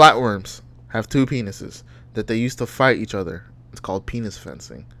 Flatworms have 2 penises that they used to fight each other. It's called penis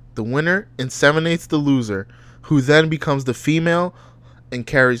fencing. The winner inseminates the loser, who then becomes the female and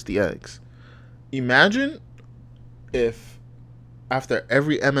carries the eggs. Imagine if after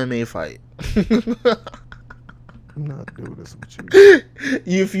every MMA fight I'm not doing this with you.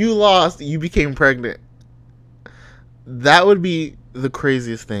 If you lost, you became pregnant. That would be the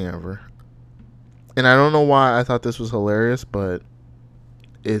craziest thing ever. And I don't know why I thought this was hilarious, but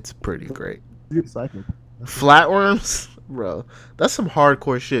it's pretty great. Flatworms? Bro, that's some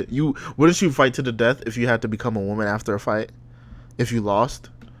hardcore shit. Wouldn't you fight to the death if you had to become a woman after a fight? If you lost?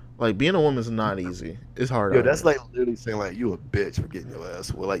 Like, being a woman is not easy. It's hard. Yo, that's like literally saying, like, you a bitch for getting your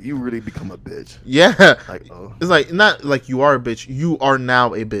ass. Well, like, you really become a bitch. Yeah. Like, it's like, not like you are a bitch. You are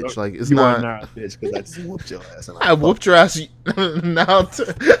now a bitch. Like, it's you not. You are now a bitch because I just whooped your ass. I whooped your ass. Now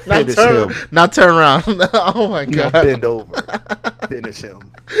turn around. Oh, my God. Now bend over. Finish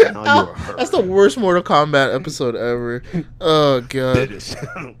him. Now you're hurt. That's the worst Mortal Kombat episode ever. Oh, God. Finish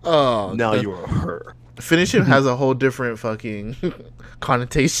him. Oh, now you're hurt. Finish him has a whole different fucking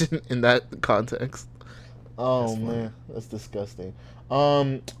connotation in that context. Oh man, that's disgusting.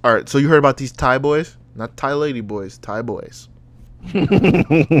 All right, so you heard about these Thai boys? Not Thai lady boys, Thai boys.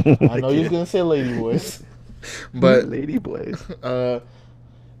 I know you was gonna say lady boys, but lady boys.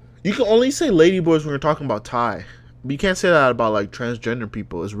 You can only say lady boys when you're talking about Thai. But you can't say that about like transgender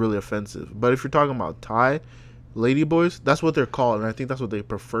people. It's really offensive. But if you're talking about Thai lady boys, that's what they're called, and I think that's what they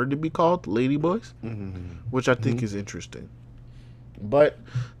prefer to be called, lady boys, which I think is interesting. But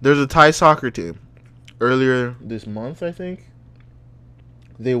there's a Thai soccer team. Earlier this month, I think,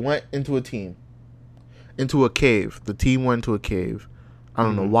 they went into a cave. The team went to a cave. I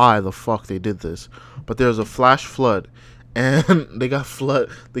don't know why the fuck they did this, but there was a flash flood, and they got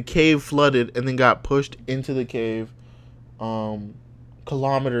the cave flooded, and then got pushed into the cave,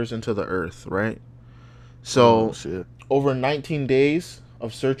 kilometers into the earth, right? So over 19 days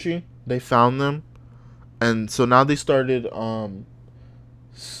of searching, they found them, and so now they started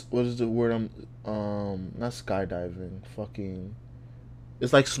what is the word? Not skydiving. Fucking,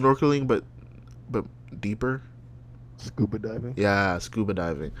 it's like snorkeling, but deeper. Scuba diving? Yeah, scuba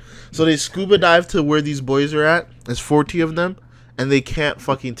diving. So they scuba dive to where these boys are at. There's 40 of them, and they can't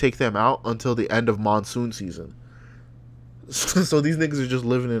fucking take them out until the end of monsoon season. So these niggas are just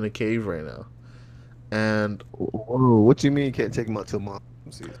living in a cave right now. And whoa, what you mean you can't take them out till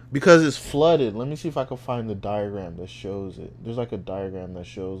monsoon season? Because it's flooded. Let me see if I can find the diagram that shows it. There's like a diagram that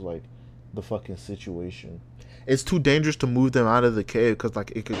shows like the fucking situation. It's too dangerous to move them out of the cave because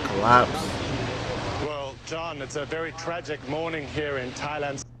like it could collapse. Well, John, it's a very tragic morning here in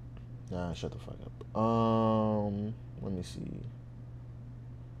Thailand. Nah, shut the fuck up. Let me see.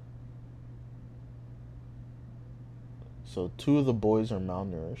 So 2 of the boys are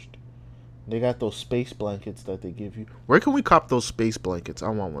malnourished. They got those space blankets that they give you. Where can we cop those space blankets? I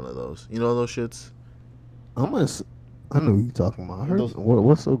want one of those. You know those shits? I know what you're talking about. I heard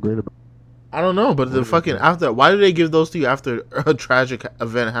what's so great about I don't know, but the fucking after, why do they give those to you after a tragic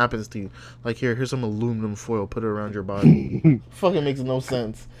event happens to you? Like here's some aluminum foil, put it around your body. Fucking makes no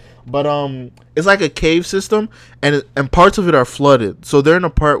sense. But it's like a cave system, and parts of it are flooded. So they're in a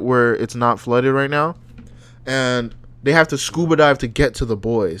part where it's not flooded right now, and they have to scuba dive to get to the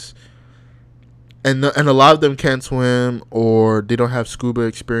boys. And a lot of them can't swim, or they don't have scuba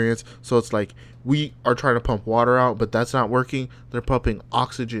experience. So it's like we are trying to pump water out, but that's not working. They're pumping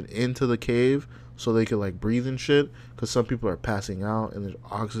oxygen into the cave so they can like breathe and shit. Because some people are passing out and there's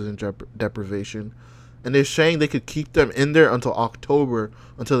oxygen deprivation. And they're saying they could keep them in there until October,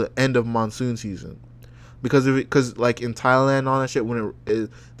 until the end of monsoon season. Because like in Thailand and all that shit, when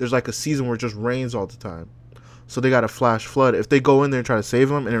there's like a season where it just rains all the time. So they got a flash flood. If they go in there and try to save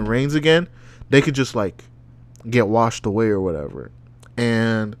them and it rains again, they could just like get washed away or whatever.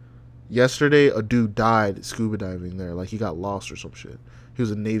 And yesterday a dude died scuba diving there. Like he got lost or some shit. He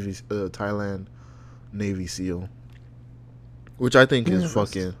was a Thailand Navy SEAL. Which I think is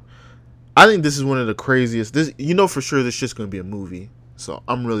fucking, I think this is one of the craziest. This, you know for sure this shit's gonna be a movie. So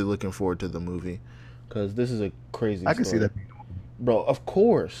I'm really looking forward to the movie. Because this is a crazy I can see that. Bro, of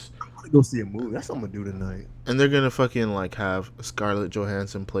course. I'm gonna go see a movie. That's what I'm gonna do tonight. And they're gonna fucking like have Scarlett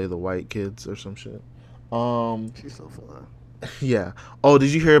Johansson play the white kids or some shit. She's so fun. Yeah. Oh,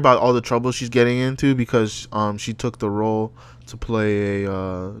 did you hear about all the trouble she's getting into because she took the role to play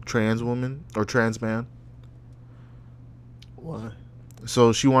a trans woman or trans man? Why?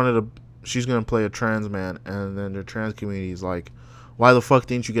 So she's gonna play a trans man, and then the trans community is like, why the fuck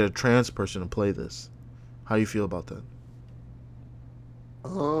didn't you get a trans person to play this? How do you feel about that?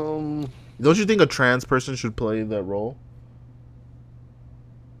 Don't you think a trans person should play that role?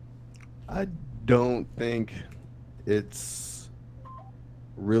 I don't think it's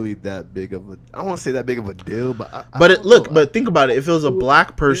really that big of a. I don't want to say that big of a deal, but but think about it. If it was a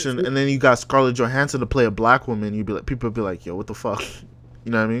black person and then you got Scarlett Johansson to play a black woman, people would be like, "Yo, what the fuck?"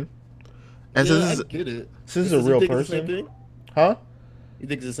 You know what I mean? And I get it. Since it's a real person, huh? You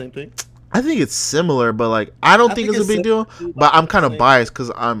think it's the same thing? I think it's similar, but like I don't think it's a big deal. But I'm kind of biased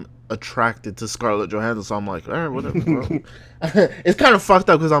because I'm attracted to Scarlett Johansson, so I'm like, all right, whatever. Bro. It's kind of fucked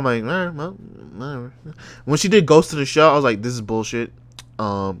up because I'm like, all right, well, whatever. When she did Ghost in the Shell, I was like, this is bullshit.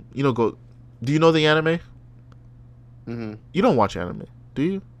 Do you know the anime? Mm-hmm. You don't watch anime, do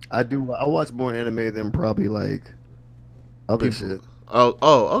you? I do. I watch more anime than probably like other shit.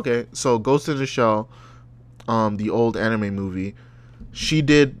 Oh, okay. So Ghost in the Shell, the old anime movie, she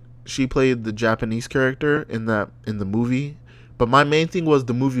played the Japanese character in the movie, but my main thing was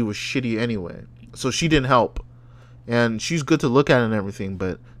the movie was shitty anyway, so she didn't help, and she's good to look at and everything,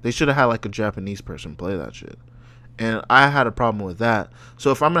 but they should have had like a Japanese person play that shit, And I had a problem with that.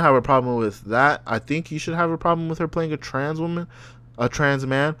 So if I'm gonna have a problem with that, I think you should have a problem with her playing a trans woman, a trans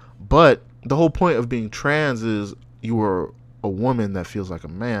man. But the whole point of being trans is you are a woman that feels like a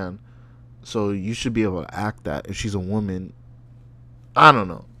man. So you should be able to act that if she's a woman. I don't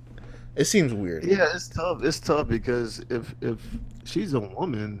know. It seems weird. Yeah, it's tough. It's tough because if she's a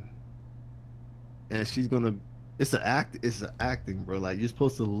woman and she's gonna, it's an acting, bro. Like you're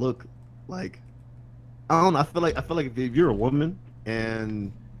supposed to look like, I don't know. I feel like if you're a woman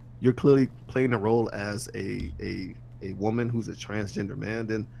and you're clearly playing a role as a woman who's a transgender man,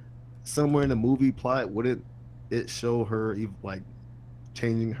 then somewhere in the movie plot wouldn't it show her like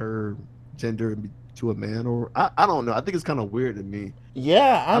changing her gender to a man? Or I don't know. I think it's kind of weird to me.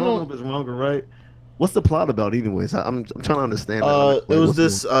 Yeah, I don't know if it's wrong or right. What's the plot about, anyways? I'm trying to understand. It was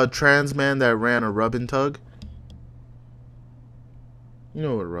this trans man that ran a rub and tug. You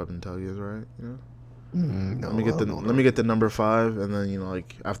know what a rub and tug is, right? Yeah. No, let me get the number 5, and then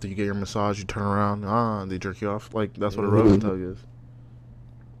like after you get your massage, you turn around. They jerk you off. Like that's what a rub and tug is.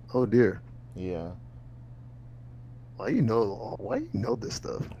 Oh dear. Yeah. Why you know this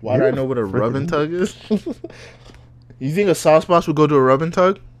stuff? Why do I know what a rub and tug is? You think a sauce boss would go to a rub and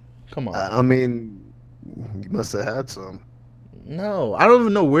tug? Come on. I mean, you must have had some. No, I don't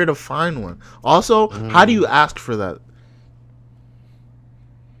even know where to find one. Also, how do you ask for that?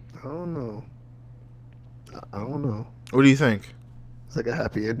 I don't know. What do you think? It's like a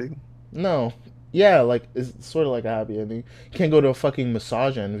happy ending. No. Yeah, like it's sort of like a happy ending. You can't go to a fucking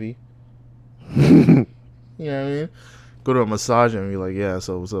massage envy. You know what I mean? Go to a massage and be like, yeah,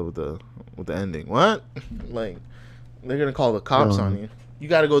 so what's up with the ending? What? Like, they're gonna call the cops on you. You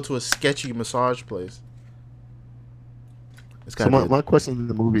gotta go to a sketchy massage place. So my question in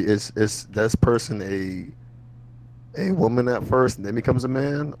the movie is this person a woman at first and then becomes a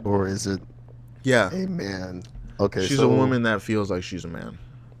man, or is it a man? Okay, she's a woman that feels like she's a man.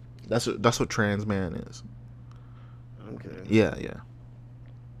 That's what trans man is. Okay. Yeah.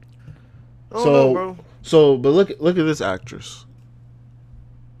 Oh, no, bro. But look at this actress.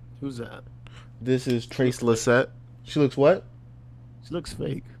 Who's that? This is Trace Lysette. She looks what? She looks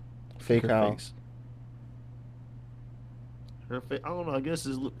fake. Fake how? Her face. I don't know. I guess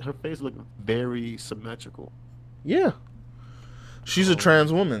her face look very symmetrical. Yeah. She's a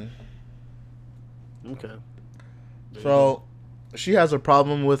trans woman. Okay. So she has a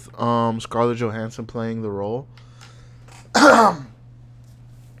problem with Scarlett Johansson playing the role. And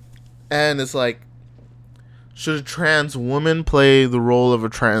it's like, should a trans woman play the role of a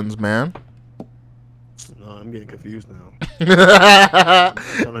trans man? No, I'm getting confused now.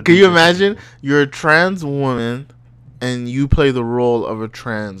 Can you imagine? You're a trans woman and you play the role of a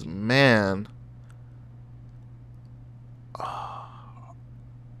trans man.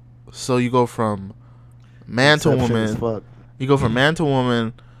 So you go from man to woman. You go from man to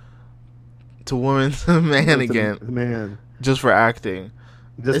woman to man again. Man. Just for acting.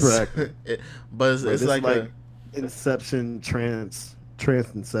 Just for acting. But it's like Inception, trans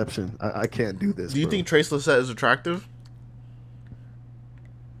Inception. I can't do this. Do you think Trace Lysette is attractive?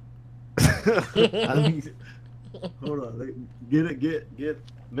 I mean, hold on. Get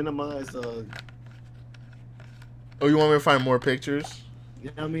minimize. Oh, you want me to find more pictures?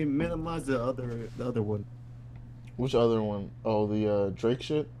 Yeah, I mean minimize the other one. Which other one? Oh, the Drake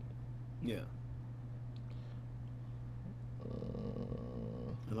shit. Yeah.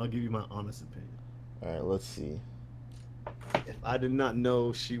 And I'll give you my honest opinion. All right, let's see. If I did not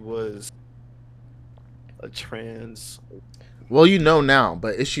know she was a trans, well, you know now,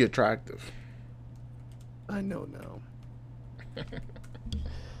 but is she attractive? I know now.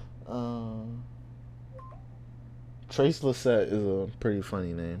 Trace Lysette is a pretty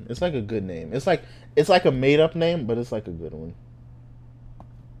funny name. It's like a good name. It's like a made up name, but it's like a good one.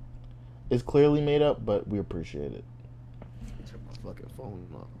 It's clearly made up, but we appreciate it. Turn my fucking phone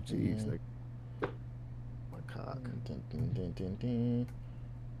off. Jeez, like my cock.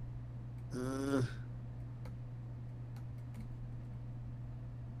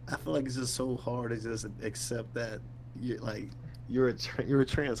 I feel like it's just so hard to just accept that you're a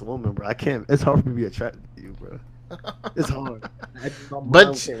trans woman, bro. I can't. It's hard for me to be attracted to you, bro. It's hard.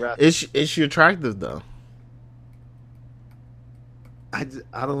 But is she attractive though? I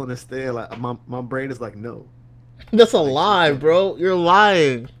don't understand. Like my brain is like no. That's a lie, bro. You're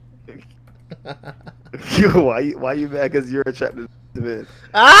lying. Why you mad? Because you're attracted to men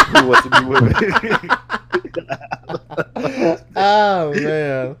who want to be women. Oh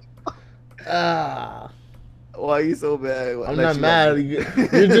man. Why are you so mad? I'm not mad. You're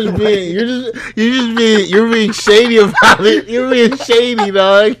being shady about it. You're being shady,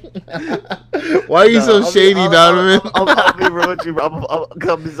 dog. Why are you so shady, Donovan? I'm being real with you, bro.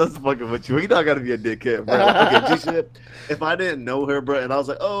 I'm just fucking with you. You not gotta be a dickhead, bro. Okay, G-Ship, if I didn't know her, bro, and I was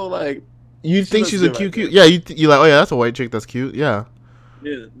like, oh, like, you think she's a cute? Yeah, you like, oh yeah, that's a white chick. That's cute. Yeah.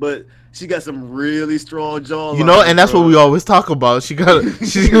 Yeah, but she got some really strong jawline. You know, and that's what we always talk about. She look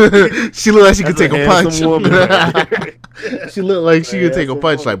like she could take a punch. She look like she could take a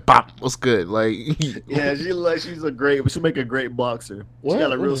punch. Like, bop, what's good? Like, yeah, she's a great. She'll make a great boxer. What? She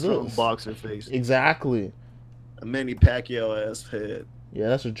got a real What is strong this? boxer face. Exactly. A Manny Pacquiao ass head. Yeah,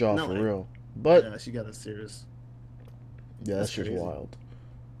 that's a jaw No, for man. real. But Yeah, she got a serious. yeah, that's just crazy. wild.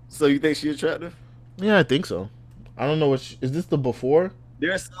 So you think she attractive? Yeah, I think so. I don't know what is this the before?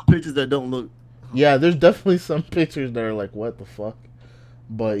 There are some pictures that don't look. Yeah, there's definitely some pictures that are like, what the fuck?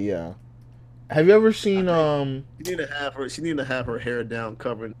 But yeah. Have you ever seen She need to have her. She need to have her hair down,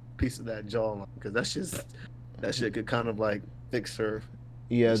 covering a piece of that jawline, because that shit could kind of like fix her.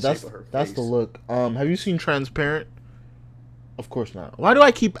 yeah, the that's shape of her that's the face. look. Have you seen Transparent? Of course not. Why do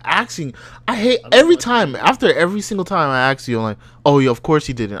I keep asking? I hate every time. After every single time I ask you, I'm like, oh yeah, of course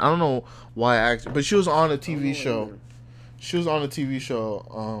he didn't. I don't know why I asked, but she was on a TV show. She was on a TV show.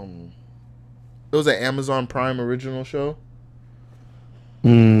 It was an Amazon Prime original show.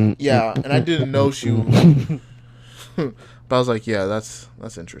 Yeah, and I didn't know she was. But I was like, yeah, that's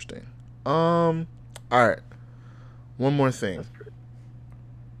interesting. All right. One more thing.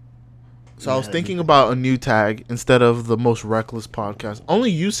 So I was thinking about a new tag instead of the most reckless podcast. Only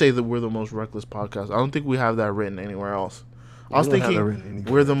you say that we're the most reckless podcast. I don't think we have that written anywhere else. I was thinking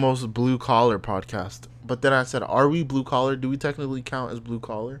we're the most blue collar podcast. But then I said, are we blue collar? Do we technically count as blue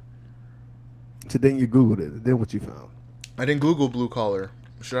collar? So then you Googled it. Then what you found? I didn't Google blue collar.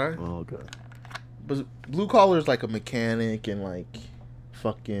 Should I? Oh, okay. But blue collar is like a mechanic and like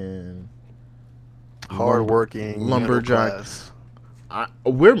fucking Hardworking lumberjack.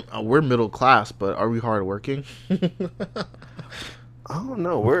 We're middle class, but are we hardworking? I don't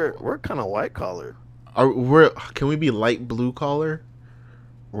know. We're kind of white collar. Can we be light blue collar?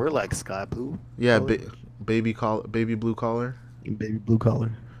 We're like sky blue. Yeah, baby blue collar. Baby blue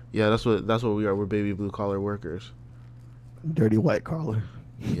collar. Yeah, that's what we are. We're baby blue collar workers. Dirty white collar.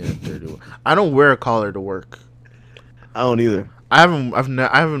 Yeah, dirty. I don't wear a collar to work. I don't either. I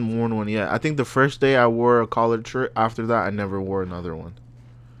haven't worn one yet. I think the first day I wore a collared shirt. After that, I never wore another one.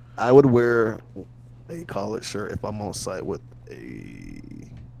 I would wear a collared shirt if I'm on site with a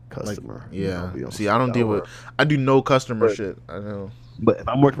customer. Like, yeah. See, I don't deal with. I do no customer shit. I know. But if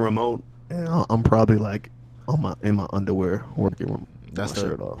I'm working remote, I'm probably like in my underwear working. That's my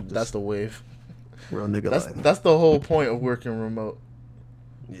shirt off. That's the wave. Real nigga. That's the whole point of working remote.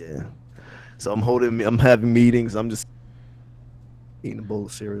 Yeah. So I'm having meetings. I'm just eating a bowl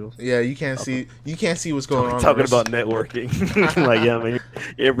of cereal. Yeah, you can't see what's going on. Talking about networking. Like, yeah, man,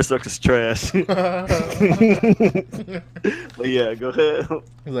 your infrastructure's trash. But yeah, go ahead.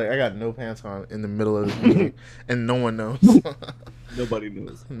 He's like, I got no pants on in the middle of this meeting, and no one knows. Nobody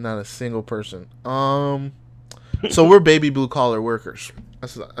knows. Not a single person. So we're baby blue collar workers. I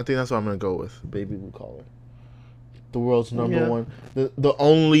think that's what I'm gonna go with. Baby blue collar. The world's number one, the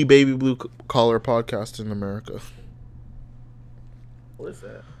only baby blue collar podcast in America. What is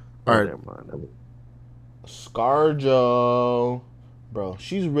that? All right, never mind. ScarJo, bro,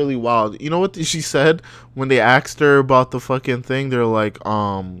 she's really wild. You know what she said when they asked her about the fucking thing? They're like,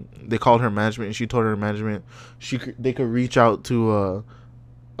 they called her management, and she told her management they could reach out to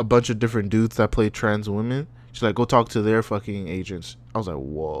a bunch of different dudes that play trans women. She's like, go talk to their fucking agents. I was like,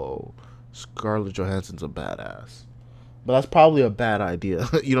 whoa, Scarlett Johansson's a badass. But that's probably a bad idea.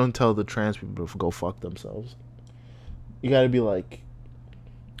 You don't tell the trans people to go fuck themselves. You gotta be like,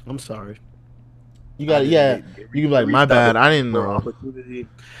 I'm sorry. You got you can be like, my bad, I didn't know. Opportunity.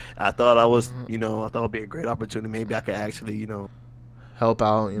 I thought I was, I thought it'd be a great opportunity. Maybe I could actually, help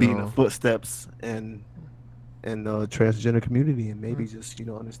out, be in the footsteps and the transgender community, and maybe just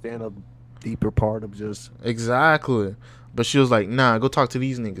understand a deeper part of just exactly. But she was like, nah, go talk to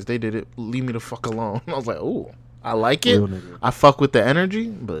these niggas. They did it. Leave me the fuck alone. I was like, ooh, I like it. I fuck with the energy,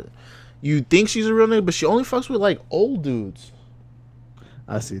 but you think she's a real nigga, but she only fucks with like old dudes.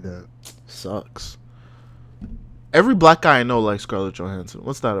 I see that. Sucks. Every black guy I know likes Scarlett Johansson.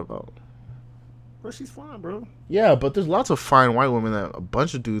 What's that about? Bro, she's fine, bro. Yeah, but there's lots of fine white women that a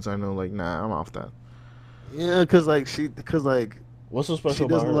bunch of dudes I know like, nah, I'm off that. Yeah, because what's so special she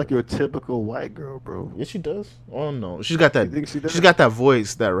about doesn't her? Look like your typical white girl, bro. Yes, she does. Oh no, she's got that. You think she does? She's got that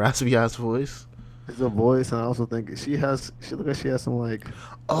voice, that raspy ass voice. It's a voice, and I also think she look like she has some like.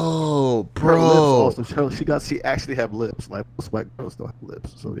 Oh, Her lips bro. also. She actually have lips. Like most white girls don't have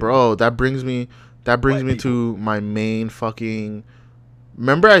lips. So yeah. Bro, that brings me to my main fucking.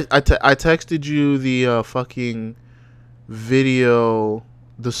 Remember, I texted you the fucking video,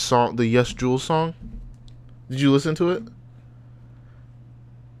 the song, the Yes Jules song. Did you listen to it?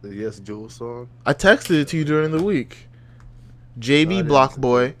 The Yes Jules song. I texted it to you during the week. JB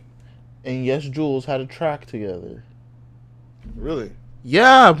Blockboy and Yes Jules had a track together. Really?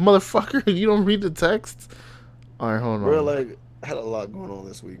 Yeah, motherfucker. You don't read the text? All right, hold on. Bro, like, I had a lot going on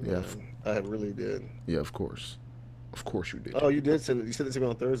this week, man. Yeah. I really did. Yeah, of course. Of course you did. Oh, you did send it. You sent it to me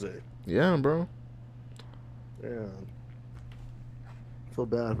on Thursday. Yeah, bro. Yeah. I feel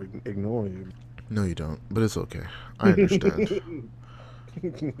bad for ignoring you. No, you don't. But it's okay. I understand.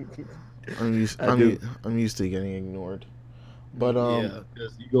 I'm used to getting ignored. But yeah,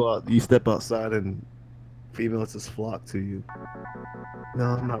 because you go out, you step outside, and females just flock to you. No,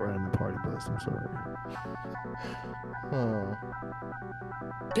 I'm not riding the party bus. I'm sorry.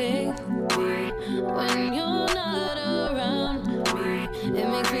 Baby, when you're not around me, it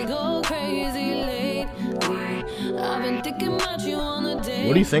makes me go crazy lately. I've been thinking about you on the day.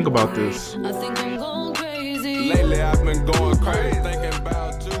 What do you think about this? I think I'm going crazy. Lately I've been going crazy, thinking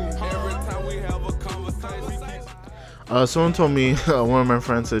about you. Every time we have a conversation. Someone told me, one of my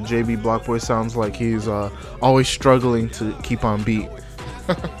friends said JB Blockboy sounds like he's always struggling to keep on beat.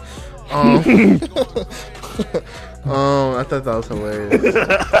 I thought that was hilarious.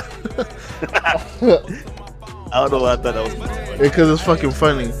 I don't know why I thought that was funny. Because it's fucking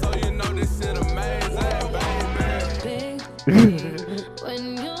funny.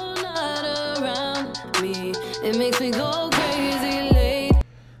 When you're not around me, it makes me go crazy late.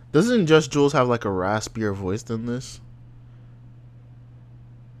 Doesn't Just Jules have like a raspier voice than this?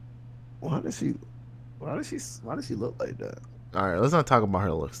 Why does she look like that? All right, let's not talk about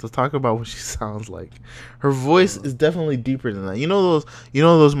her looks. Let's talk about what she sounds like. Her voice is definitely deeper than that. You know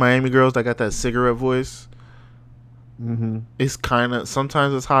those Miami girls that got that cigarette voice? Mm-hmm. It's kind of,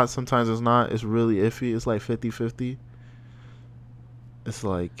 sometimes it's hot, sometimes it's not. It's really iffy. It's like 50-50. It's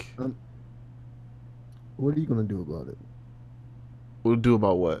like... what are you going to do about it? We'll do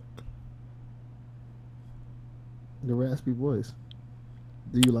about what? The raspy voice.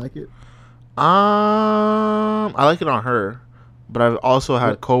 Do you like it? I like it on her. But I've also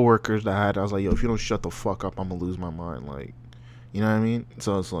had coworkers that had, I was like, yo, if you don't shut the fuck up, I'm going to lose my mind. Like, you know what I mean?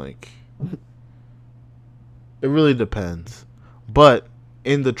 So it's like... It really depends. But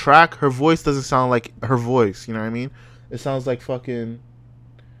in the track, her voice doesn't sound like her voice. You know what I mean? It sounds like fucking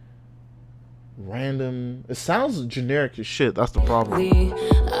random. It sounds generic as shit. That's the problem.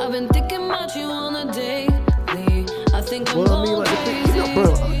 I've been thinking about you on a daily. I think I'm going crazy.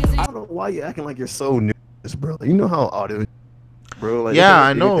 Bro, I don't know why you acting like you're so new to this, bro. You know how audio, bro. Like, yeah,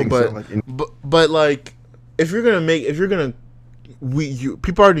 I know, but, like but like, if you're gonna,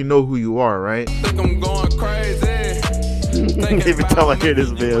 people already know who you are, right? Think I'm going crazy. Every time I hear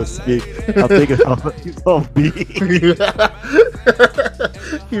this man speak, I'm thinking how he's gonna be.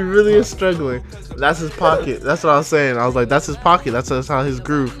 He really is struggling. That's his pocket. That's what I was saying. I was like, that's his pocket. That's how his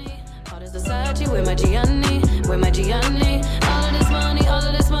groove. Where my Gianni? All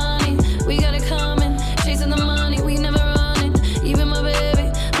of this money, we got it coming. Chasing the money, we never running. Even my baby, we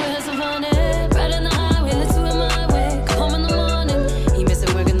had some fun. Right in the highway, let's do it my way. Come home in the morning, he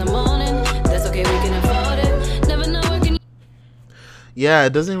missing work in the morning. That's okay, we can afford it. Never know working. Yeah,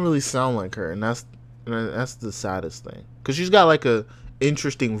 it doesn't really sound like her, and that's the saddest thing. Cause she's got like a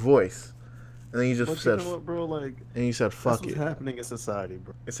interesting voice, and then you just said, you know what, bro, like, and you said, fuck that's what's it. happening in society,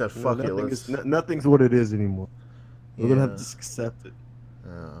 bro. It said, fuck it. Nothing's what it is anymore. We're gonna have to just accept it.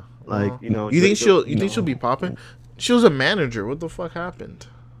 Yeah. Like, you know. You think she'll be popping? She was a manager. What the fuck happened?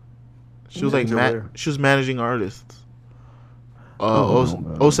 She was like she was managing artists.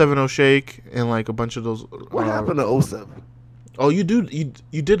 070 Shake and like a bunch of those. What happened to 07? Oh, you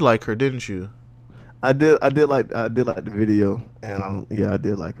did like her, didn't you? I did like the video, and I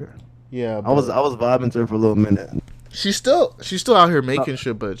did like her. Yeah, I was vibing to her for a little minute. She's still out here making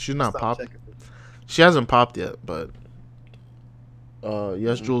shit, but she's not popped. She hasn't popped yet, but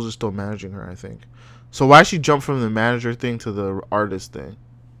Yes Jules is still managing her, I think. So why she jump from the manager thing to the artist thing?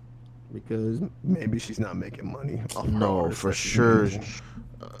 Because maybe she's not making money off No, for sure.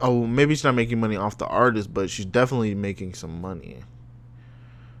 Oh, maybe she's not making money off the artist, but she's definitely making some money.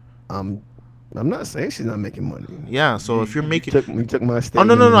 I'm not saying she's not making money. Yeah, so if you're making... You took my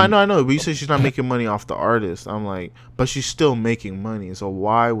statement. Oh, no, I know. But you say she's not making money off the artist. I'm like, but she's still making money. So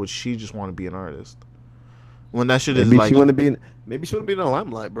why would she just want to be an artist? When that shit is Maybe like, she want to be. Maybe she want to be in the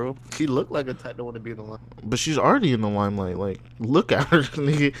limelight, bro. She looked like a type that want to be in the limelight. but she's already in the limelight. Like, look at her,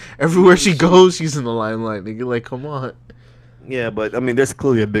 nigga. Everywhere she goes, she's in the limelight, nigga. Like, come on. Yeah, but I mean, there's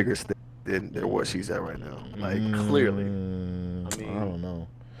clearly a bigger stage than where she's at right now. Like, clearly. I don't know.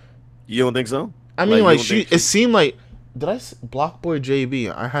 You don't think so? I mean, you like don't she. think It seemed like. Did I Block Boy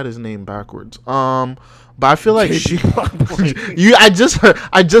JB? I had his name backwards. But I feel like she. You. I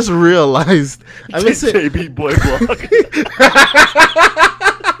just realized. I listen. JB Boy Block.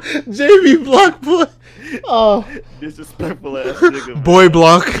 JB Block Boy. Oh. Disrespectful ass nigga. Boy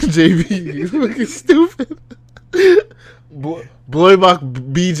Block JB. You fucking stupid. Boy Block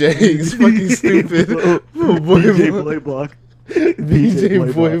BJ. He's fucking stupid. BJ Boy Block.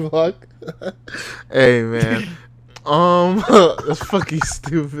 BJ Boy Block. Hey man. That's fucking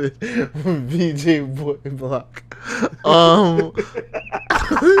stupid. BJ Boy Block.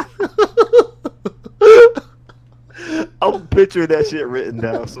 I'm picturing that shit written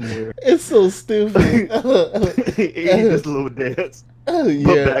down somewhere. It's so stupid. He this little dance,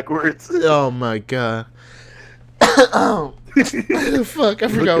 but backwards. Oh my god. Fuck, I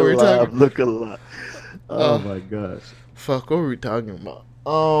forgot what we were talking. Look alive. Oh my gosh. Fuck, what were we talking about?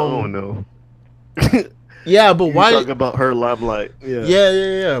 Oh no. Yeah, but why talking about her limelight?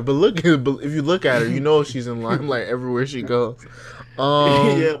 Yeah. But look, if you look at her, you know she's in limelight everywhere she goes.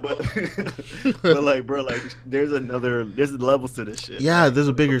 Yeah, but like, bro, like, there's levels to this shit. Yeah, there's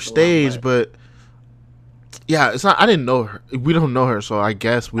a bigger stage, but yeah, it's not. I didn't know her. We don't know her, so I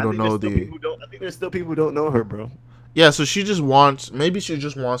guess we don't know the. I think there's still people who don't know her, bro. Yeah, so she just wants. Maybe she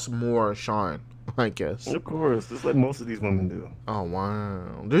just wants more shine. I guess. Of course, just like most of these women do. Oh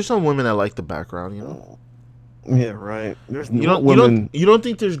wow, there's some women that like the background, you know. Yeah, right. There's you don't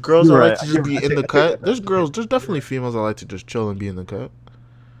think there's girls that like to just be in the cut? There's definitely females that like to just chill and be in the cut.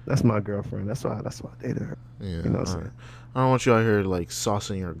 That's my girlfriend. That's why I dated her. Yeah, you know what I'm saying? I don't want you out here like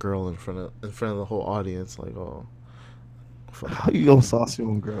saucing your girl in front of the whole audience. Like, oh, fuck. How you gonna sauce your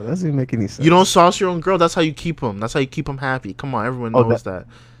own girl? That doesn't even make any sense. You don't sauce your own girl. That's how you keep them. That's how you keep them happy. Come on, everyone knows that.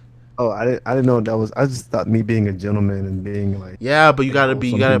 Oh, I didn't know that was. I just thought me being a gentleman and being like. Yeah, but you gotta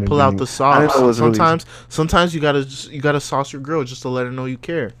pull out the sauce. Sometimes you gotta sauce your girl just to let her know you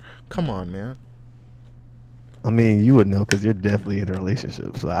care. Come on, man. I mean, you would know because you're definitely in a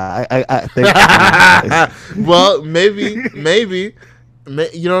relationship. So I think. Well, maybe.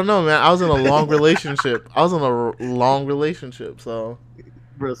 You don't know, man. I was in a long relationship. So.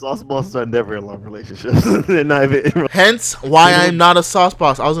 Bro, sauce bosses are never in long relationships. They're not even. Hence, why I'm not a sauce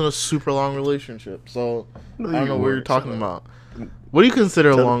boss. I was in a super long relationship, so I don't know what you're talking about. What do you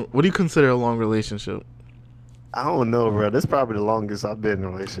consider a long relationship? I don't know, bro. This is probably the longest I've been in a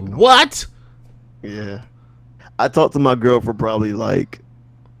relationship. What? Yeah, I talked to my girl for probably like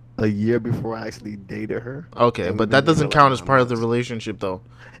a year before I actually dated her. Okay, but that doesn't count as part of the relationship, though.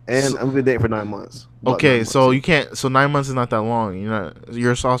 And I've been dating for 9 months. Okay, so you can't. So 9 months is not that long.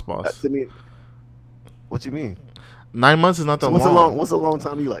 You're a sauce boss. What you mean? 9 months is not that long. What's a long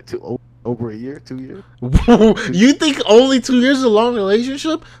time to you? Like over a year, 2 years? You think only 2 years is a long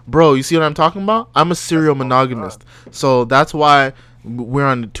relationship, bro? You see what I'm talking about? I'm a serial monogamist, so that's why we're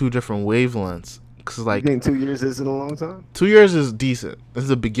on two different wavelengths. Cause like, you think 2 years isn't a long time? 2 years is decent. This is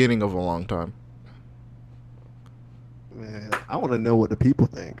the beginning of a long time. Man, I want to know what the people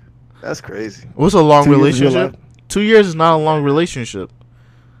think. That's crazy. What's a long relationship? 2 years is not a long relationship.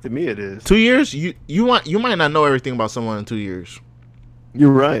 To me, it is. 2 years, you might not know everything about someone in 2 years.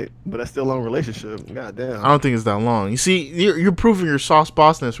 You're right, but that's still a long relationship. God damn. I don't think it's that long. You see, you're proving your sauce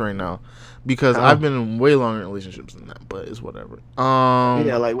bossness right now, because I've been in way longer relationships than that. But it's whatever.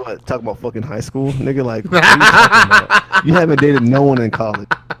 Yeah, like what? Talk about fucking high school, nigga. Like, what are you talking about? You haven't dated no one in college.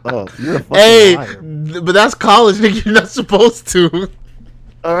 Oh, you're a fucking liar. But that's college, nigga. You're not supposed to.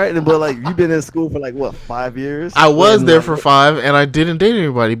 All right, but like you've been in school for like what, 5 years? I was there for 5, and I didn't date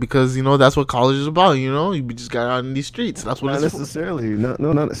anybody because that's what college is about. You just got out in these streets. That's what not it's necessarily.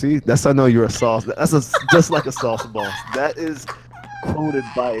 No. See, that's how I know you're a sauce. Just like a sauce boss. That is quoted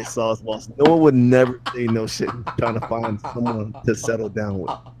by a sauce boss. No one would never say no shit trying to find someone to settle down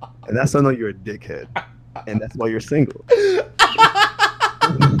with, and that's how I know you're a dickhead, and that's why you're single.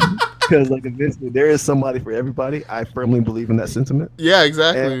 Because like eventually there is somebody for everybody. I firmly believe in that sentiment. Yeah,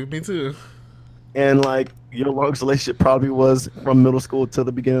 exactly. Me too. And like your longest relationship probably was from middle school to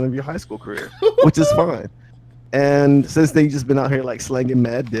the beginning of your high school career, which is fine. And since then, you just been out here like slanging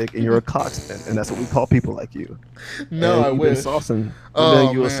mad dick, and you're a cocksman, and that's what we call people like you. No, and I wish. Saucing. Oh,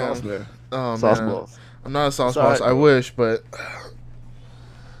 then you man. a sauce man. Oh, sauce man. boss. I'm not a sauce boss. I wish, but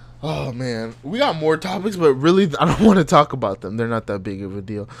oh man, we got more topics, but really, I don't want to talk about them. They're not that big of a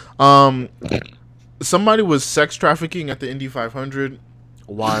deal. somebody was sex trafficking at the Indy 500.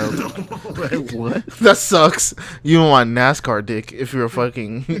 Wild. Wait, what? That sucks. You don't want NASCAR dick if you're a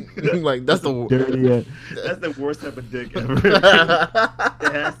fucking like that's the Dirty. That's the worst type of dick ever.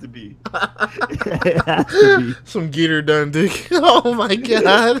 It has to be. It has to be. Some get her done dick. Oh my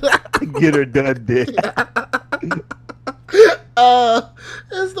god. Get her done dick.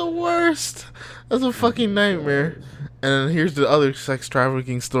 That's the worst. That's a fucking nightmare. And here's the other sex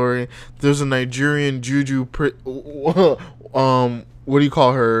trafficking story. There's a Nigerian juju what do you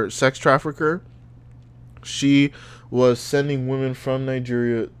call her? Sex trafficker. She was sending women from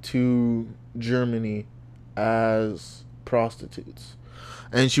Nigeria to Germany as prostitutes.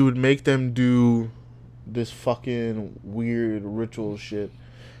 And she would make them do this fucking weird ritual shit.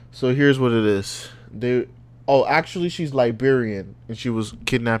 So here's what it is. Actually she's Liberian and she was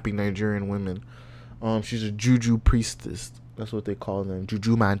kidnapping Nigerian women. She's a juju priestess. That's what they call them.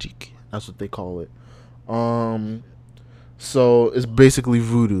 Juju magic. That's what they call it. So it's basically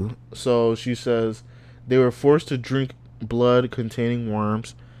voodoo. So she says they were forced to drink blood containing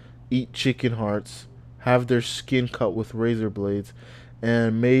worms, eat chicken hearts, have their skin cut with razor blades,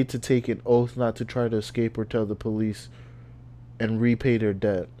 and made to take an oath not to try to escape or tell the police and repay their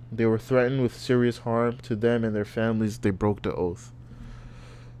debt. They were threatened with serious harm to them and their families if they broke the oath.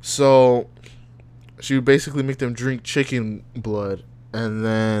 So she would basically make them drink chicken blood, and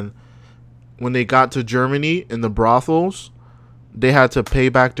then when they got to Germany in the brothels, they had to pay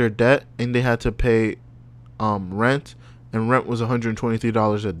back their debt and they had to pay rent, and rent was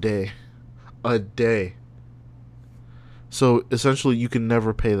 $123 a day. A day. So essentially you can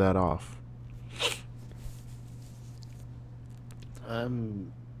never pay that off. I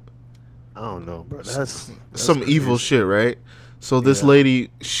don't know, bro. That's some crazy. Evil shit, right? So this lady,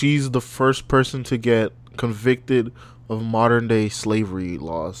 she's the first person to get convicted of modern day slavery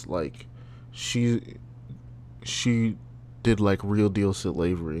laws. Like she did like real deal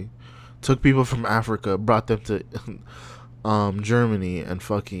slavery. Took people from Africa, brought them to Germany and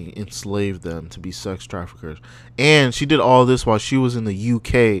fucking enslaved them to be sex traffickers. And she did all this while she was in the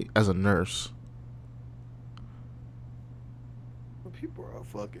UK as a nurse. People are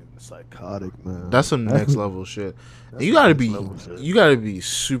fucking psychotic, man. That's some next level shit. And you gotta be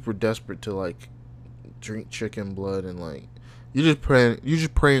super desperate to like drink chicken blood and like you're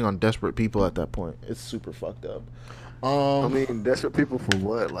just preying on desperate people at that point. It's super fucked up. I mean, desperate people for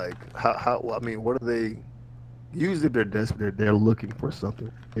what? Like how I mean, what are they? Usually they're desperate. They're looking for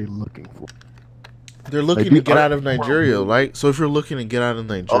something. They're looking to get out of Nigeria, right? So if you're looking to get out of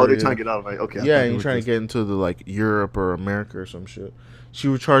Nigeria, oh, they're trying to get out of Nigeria. Okay, yeah, and you're trying to get into the like Europe or America or some shit. She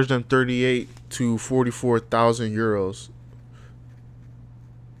would charge them 38 to 44,000 euros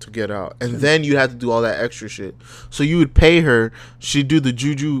to get out, and then you had to do all that extra shit. So you would pay her, she'd do the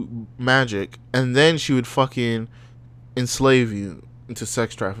juju magic, and then she would fucking enslave you into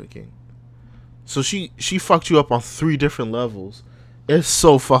sex trafficking. So she fucked you up on 3 different levels. It's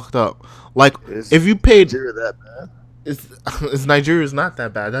so fucked up. Like if you paid Nigeria that bad? It's Nigeria's not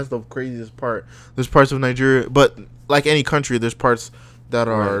that bad. That's the craziest part. There's parts of Nigeria, but like any country, there's parts that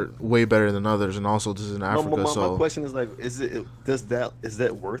are way better than others, and also this is in Africa. My question is like, is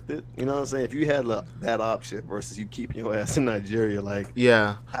that worth it? You know what I'm saying? If you had that option versus you keeping your ass in Nigeria, like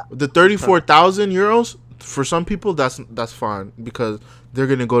the 34,000 euros for some people that's fine because they're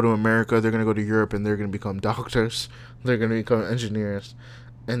gonna go to America, they're gonna go to Europe, and they're gonna become doctors, they're gonna become engineers,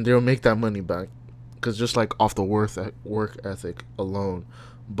 and they'll make that money back because just like off the work ethic alone,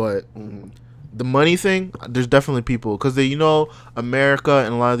 but. The money thing, there's definitely people because America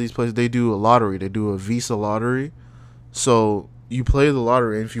and a lot of these places they do a lottery, they do a visa lottery, so you play the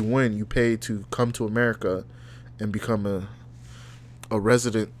lottery and if you win, you pay to come to America and become a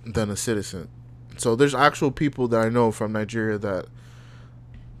resident, then a citizen. So there's actual people that I know from Nigeria that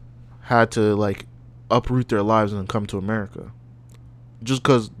had to like uproot their lives and come to America just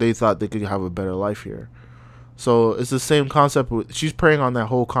because they thought they could have a better life here. So it's the same concept. She's preying on that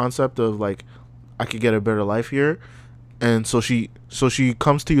whole concept of like, I could get a better life here, and so she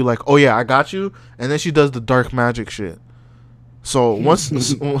comes to you like, oh yeah, I got you, and then she does the dark magic shit. So once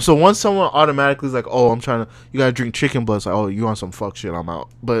someone automatically is like, oh, you gotta drink chicken blood, it's like, oh, you on some fuck shit, I'm out.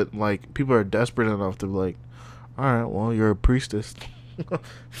 But like people are desperate enough to be like, all right, well, you're a priestess.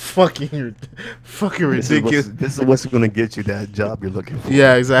 fucking ridiculous. This is what's gonna get you that job you're looking for.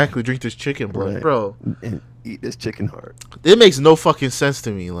 Yeah, exactly. Drink this chicken blood, bro. And eat this chicken heart. It makes no fucking sense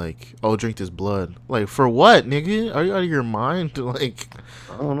to me. Like, oh, drink this blood. Like, for what, nigga? Are you out of your mind? Like,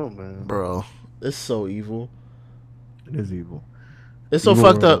 I don't know, man. Bro, it's so evil. It is evil. It's so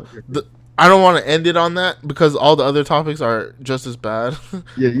fucked up. I don't want to end it on that because all the other topics are just as bad.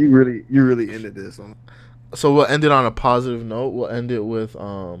 Yeah, you really ended this. So we'll end it on a positive note. We'll end it with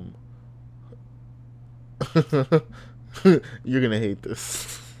you're gonna hate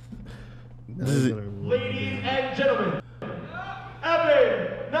this. Ladies and gentlemen,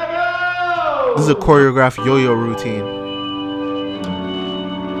 Evan Nago! This is a choreographed yo-yo routine.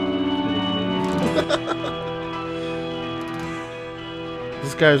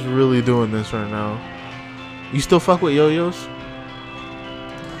 This guy's really doing this right now. You still fuck with yo-yos? I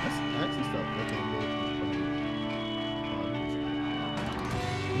actually stopped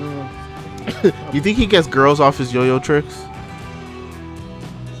fucking. You think he gets girls off his yo-yo tricks?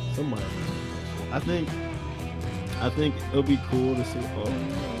 Somebody. I think it'll be cool to see. Oh,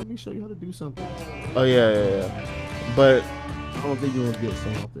 let me show you how to do something. Oh yeah. But I don't think you're gonna get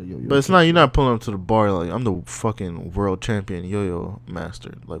some off there, yo-yo. But it's not. You're not pulling up to the bar like I'm the fucking world champion yo-yo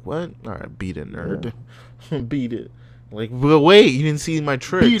master. Like what? All right, beat it, nerd. Yeah. Beat it. Like, but wait, you didn't see my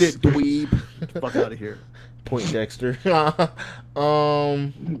tricks. Beat it, dweeb. Fuck out of here. Point Dexter.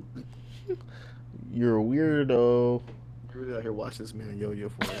 You're a weirdo. You're really out here watching this man yo-yo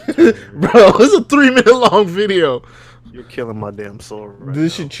for Bro, it's a 3-minute long video. You're killing my damn soul right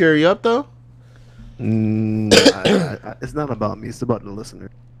This should cheer you up though. It's not about me. It's about the listener.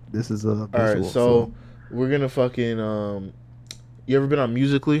 This is a visual. All right, so we're gonna fucking. You ever been on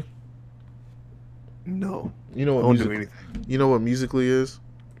Musical.ly? No. You know what? I don't do anything. You know what Musical.ly is?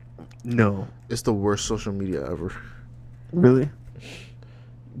 No. It's the worst social media ever. Really?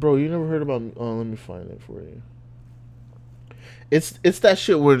 Bro, you never heard about? Oh, let me find it for you. It's that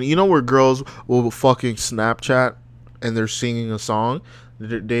shit where girls will fucking Snapchat and they're singing a song.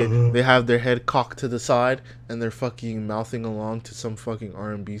 They have their head cocked to the side and they're fucking mouthing along to some fucking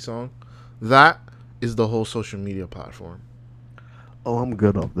R&B song. That is the whole social media platform. Oh, I'm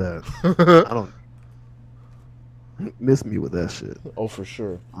good off that. I don't miss me with that shit. Oh, for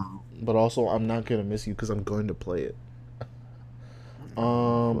sure. But also, I'm not gonna miss you because I'm going to play it.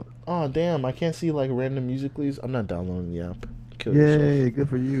 Oh damn! I can't see like random Musical.lys. I'm not downloading the app. Kill Yay! yourself. Good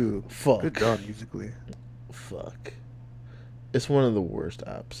for you. Fuck. Good job, Musical.ly. Fuck. It's one of the worst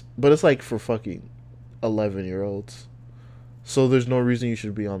apps, but it's like for fucking 11-year-olds. So there's no reason you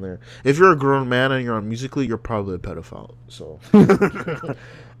should be on there. If you're a grown man and you're on Musical.ly, you're probably a pedophile. So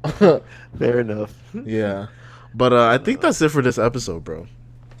fair enough. Yeah, but I think that's it for this episode, bro.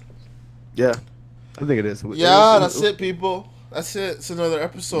 Yeah, I think it is. Yeah, that's it, people. That's it. It's another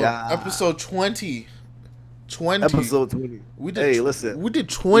episode. Yeah. Episode 20. 20. Episode 20. We did. Hey, listen. We did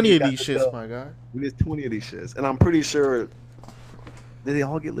 20 of these shits, my guy. We did 20 of these shits, and I'm pretty sure that they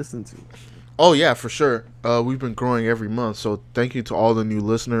all get listened to. Oh yeah, for sure. We've been growing every month, so thank you to all the new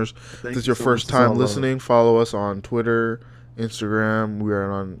listeners. If this is your first time listening, follow us on Twitter, Instagram. We are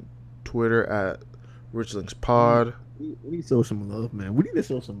on Twitter at RichLinksPod. We need to show some love, man. We need to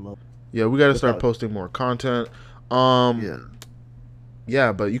show some love. Yeah, we got to start posting more content.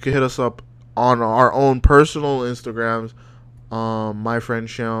 Yeah, but you can hit us up on our own personal Instagrams. My friend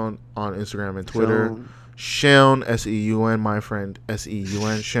Sean on Instagram and Twitter. Sean, Seun, my friend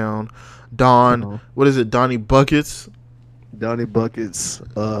Seun, Sean. Don, what is it? Donnie Buckets. Donnie Buckets.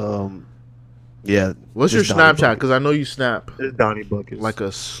 Yeah. What's your Snapchat? Because I know you snap. It's Donnie Buckets. Like a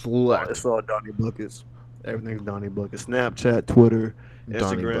slut. It's all Donnie Buckets. Everything's Donnie Buckets. Snapchat, Twitter, Instagram.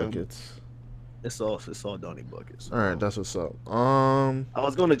 Donnie Buckets. It's all Donnie Buckets. All right, that's what's up. I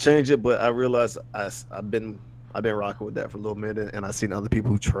was gonna change it, but I realized I've been rocking with that for a little minute, and I've seen other people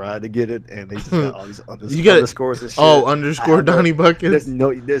who tried to get it, and they just got all these underscores and shit. Oh, underscore Donnie Buckets.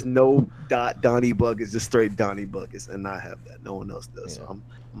 There's no dot Donnie Buckets, just straight Donnie Buckets, and I have that. No one else does. Yeah. So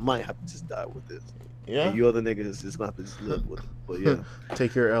I might have to just die with this. Yeah. And you other niggas just gonna have to just live with it. But yeah,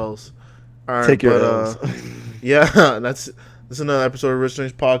 take your L's. All right, take your L's. Yeah, that's another episode of Rich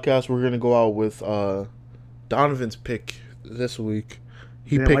Links Podcast. We're gonna go out with Donovan's pick this week.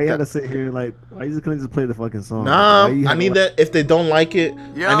 He picked. Why you gotta sit here like? Why you just couldn't just play the fucking song? Nah, I need that. If they don't like it,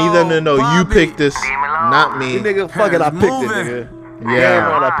 I need them to know you picked this, not me. Nigga, fuck it, I picked it, nigga. Yeah,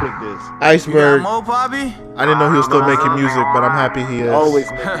 right, I picked this. Iceberg. Mo, Bobby? I didn't know he was still making music, but I'm happy he is. Always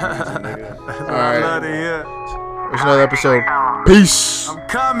making music, nigga. All right. There's another episode. Peace. I'm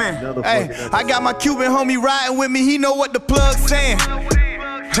coming. Hey, I got my Cuban homie riding with me. He know what the plug saying.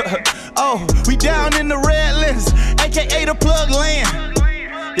 Oh, we down in the red list, aka the plug land.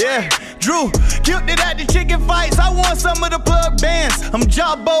 Yeah, Drew, killed it at the chicken fights. I won some of the plug bands. I'm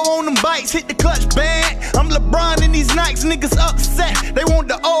Jabbo on them bikes, hit the clutch band. I'm LeBron in these Nikes, niggas upset. They want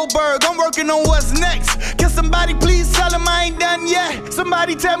the old berg, I'm working on what's next. Can somebody please tell them I ain't done yet?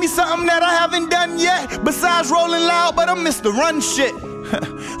 Somebody tell me something that I haven't done yet. Besides rolling loud, but I miss the run shit.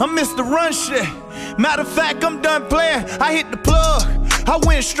 I'm Mr. Run Shit. Matter of fact, I'm done playing. I hit the plug. I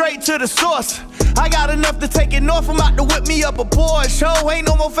went straight to the source. I got enough to take it north. I'm out to whip me up a Porsche. Oh, ain't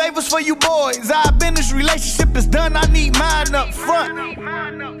no more favors for you boys. I've been, this relationship is done. I need mine up front.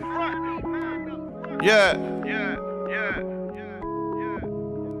 Yeah.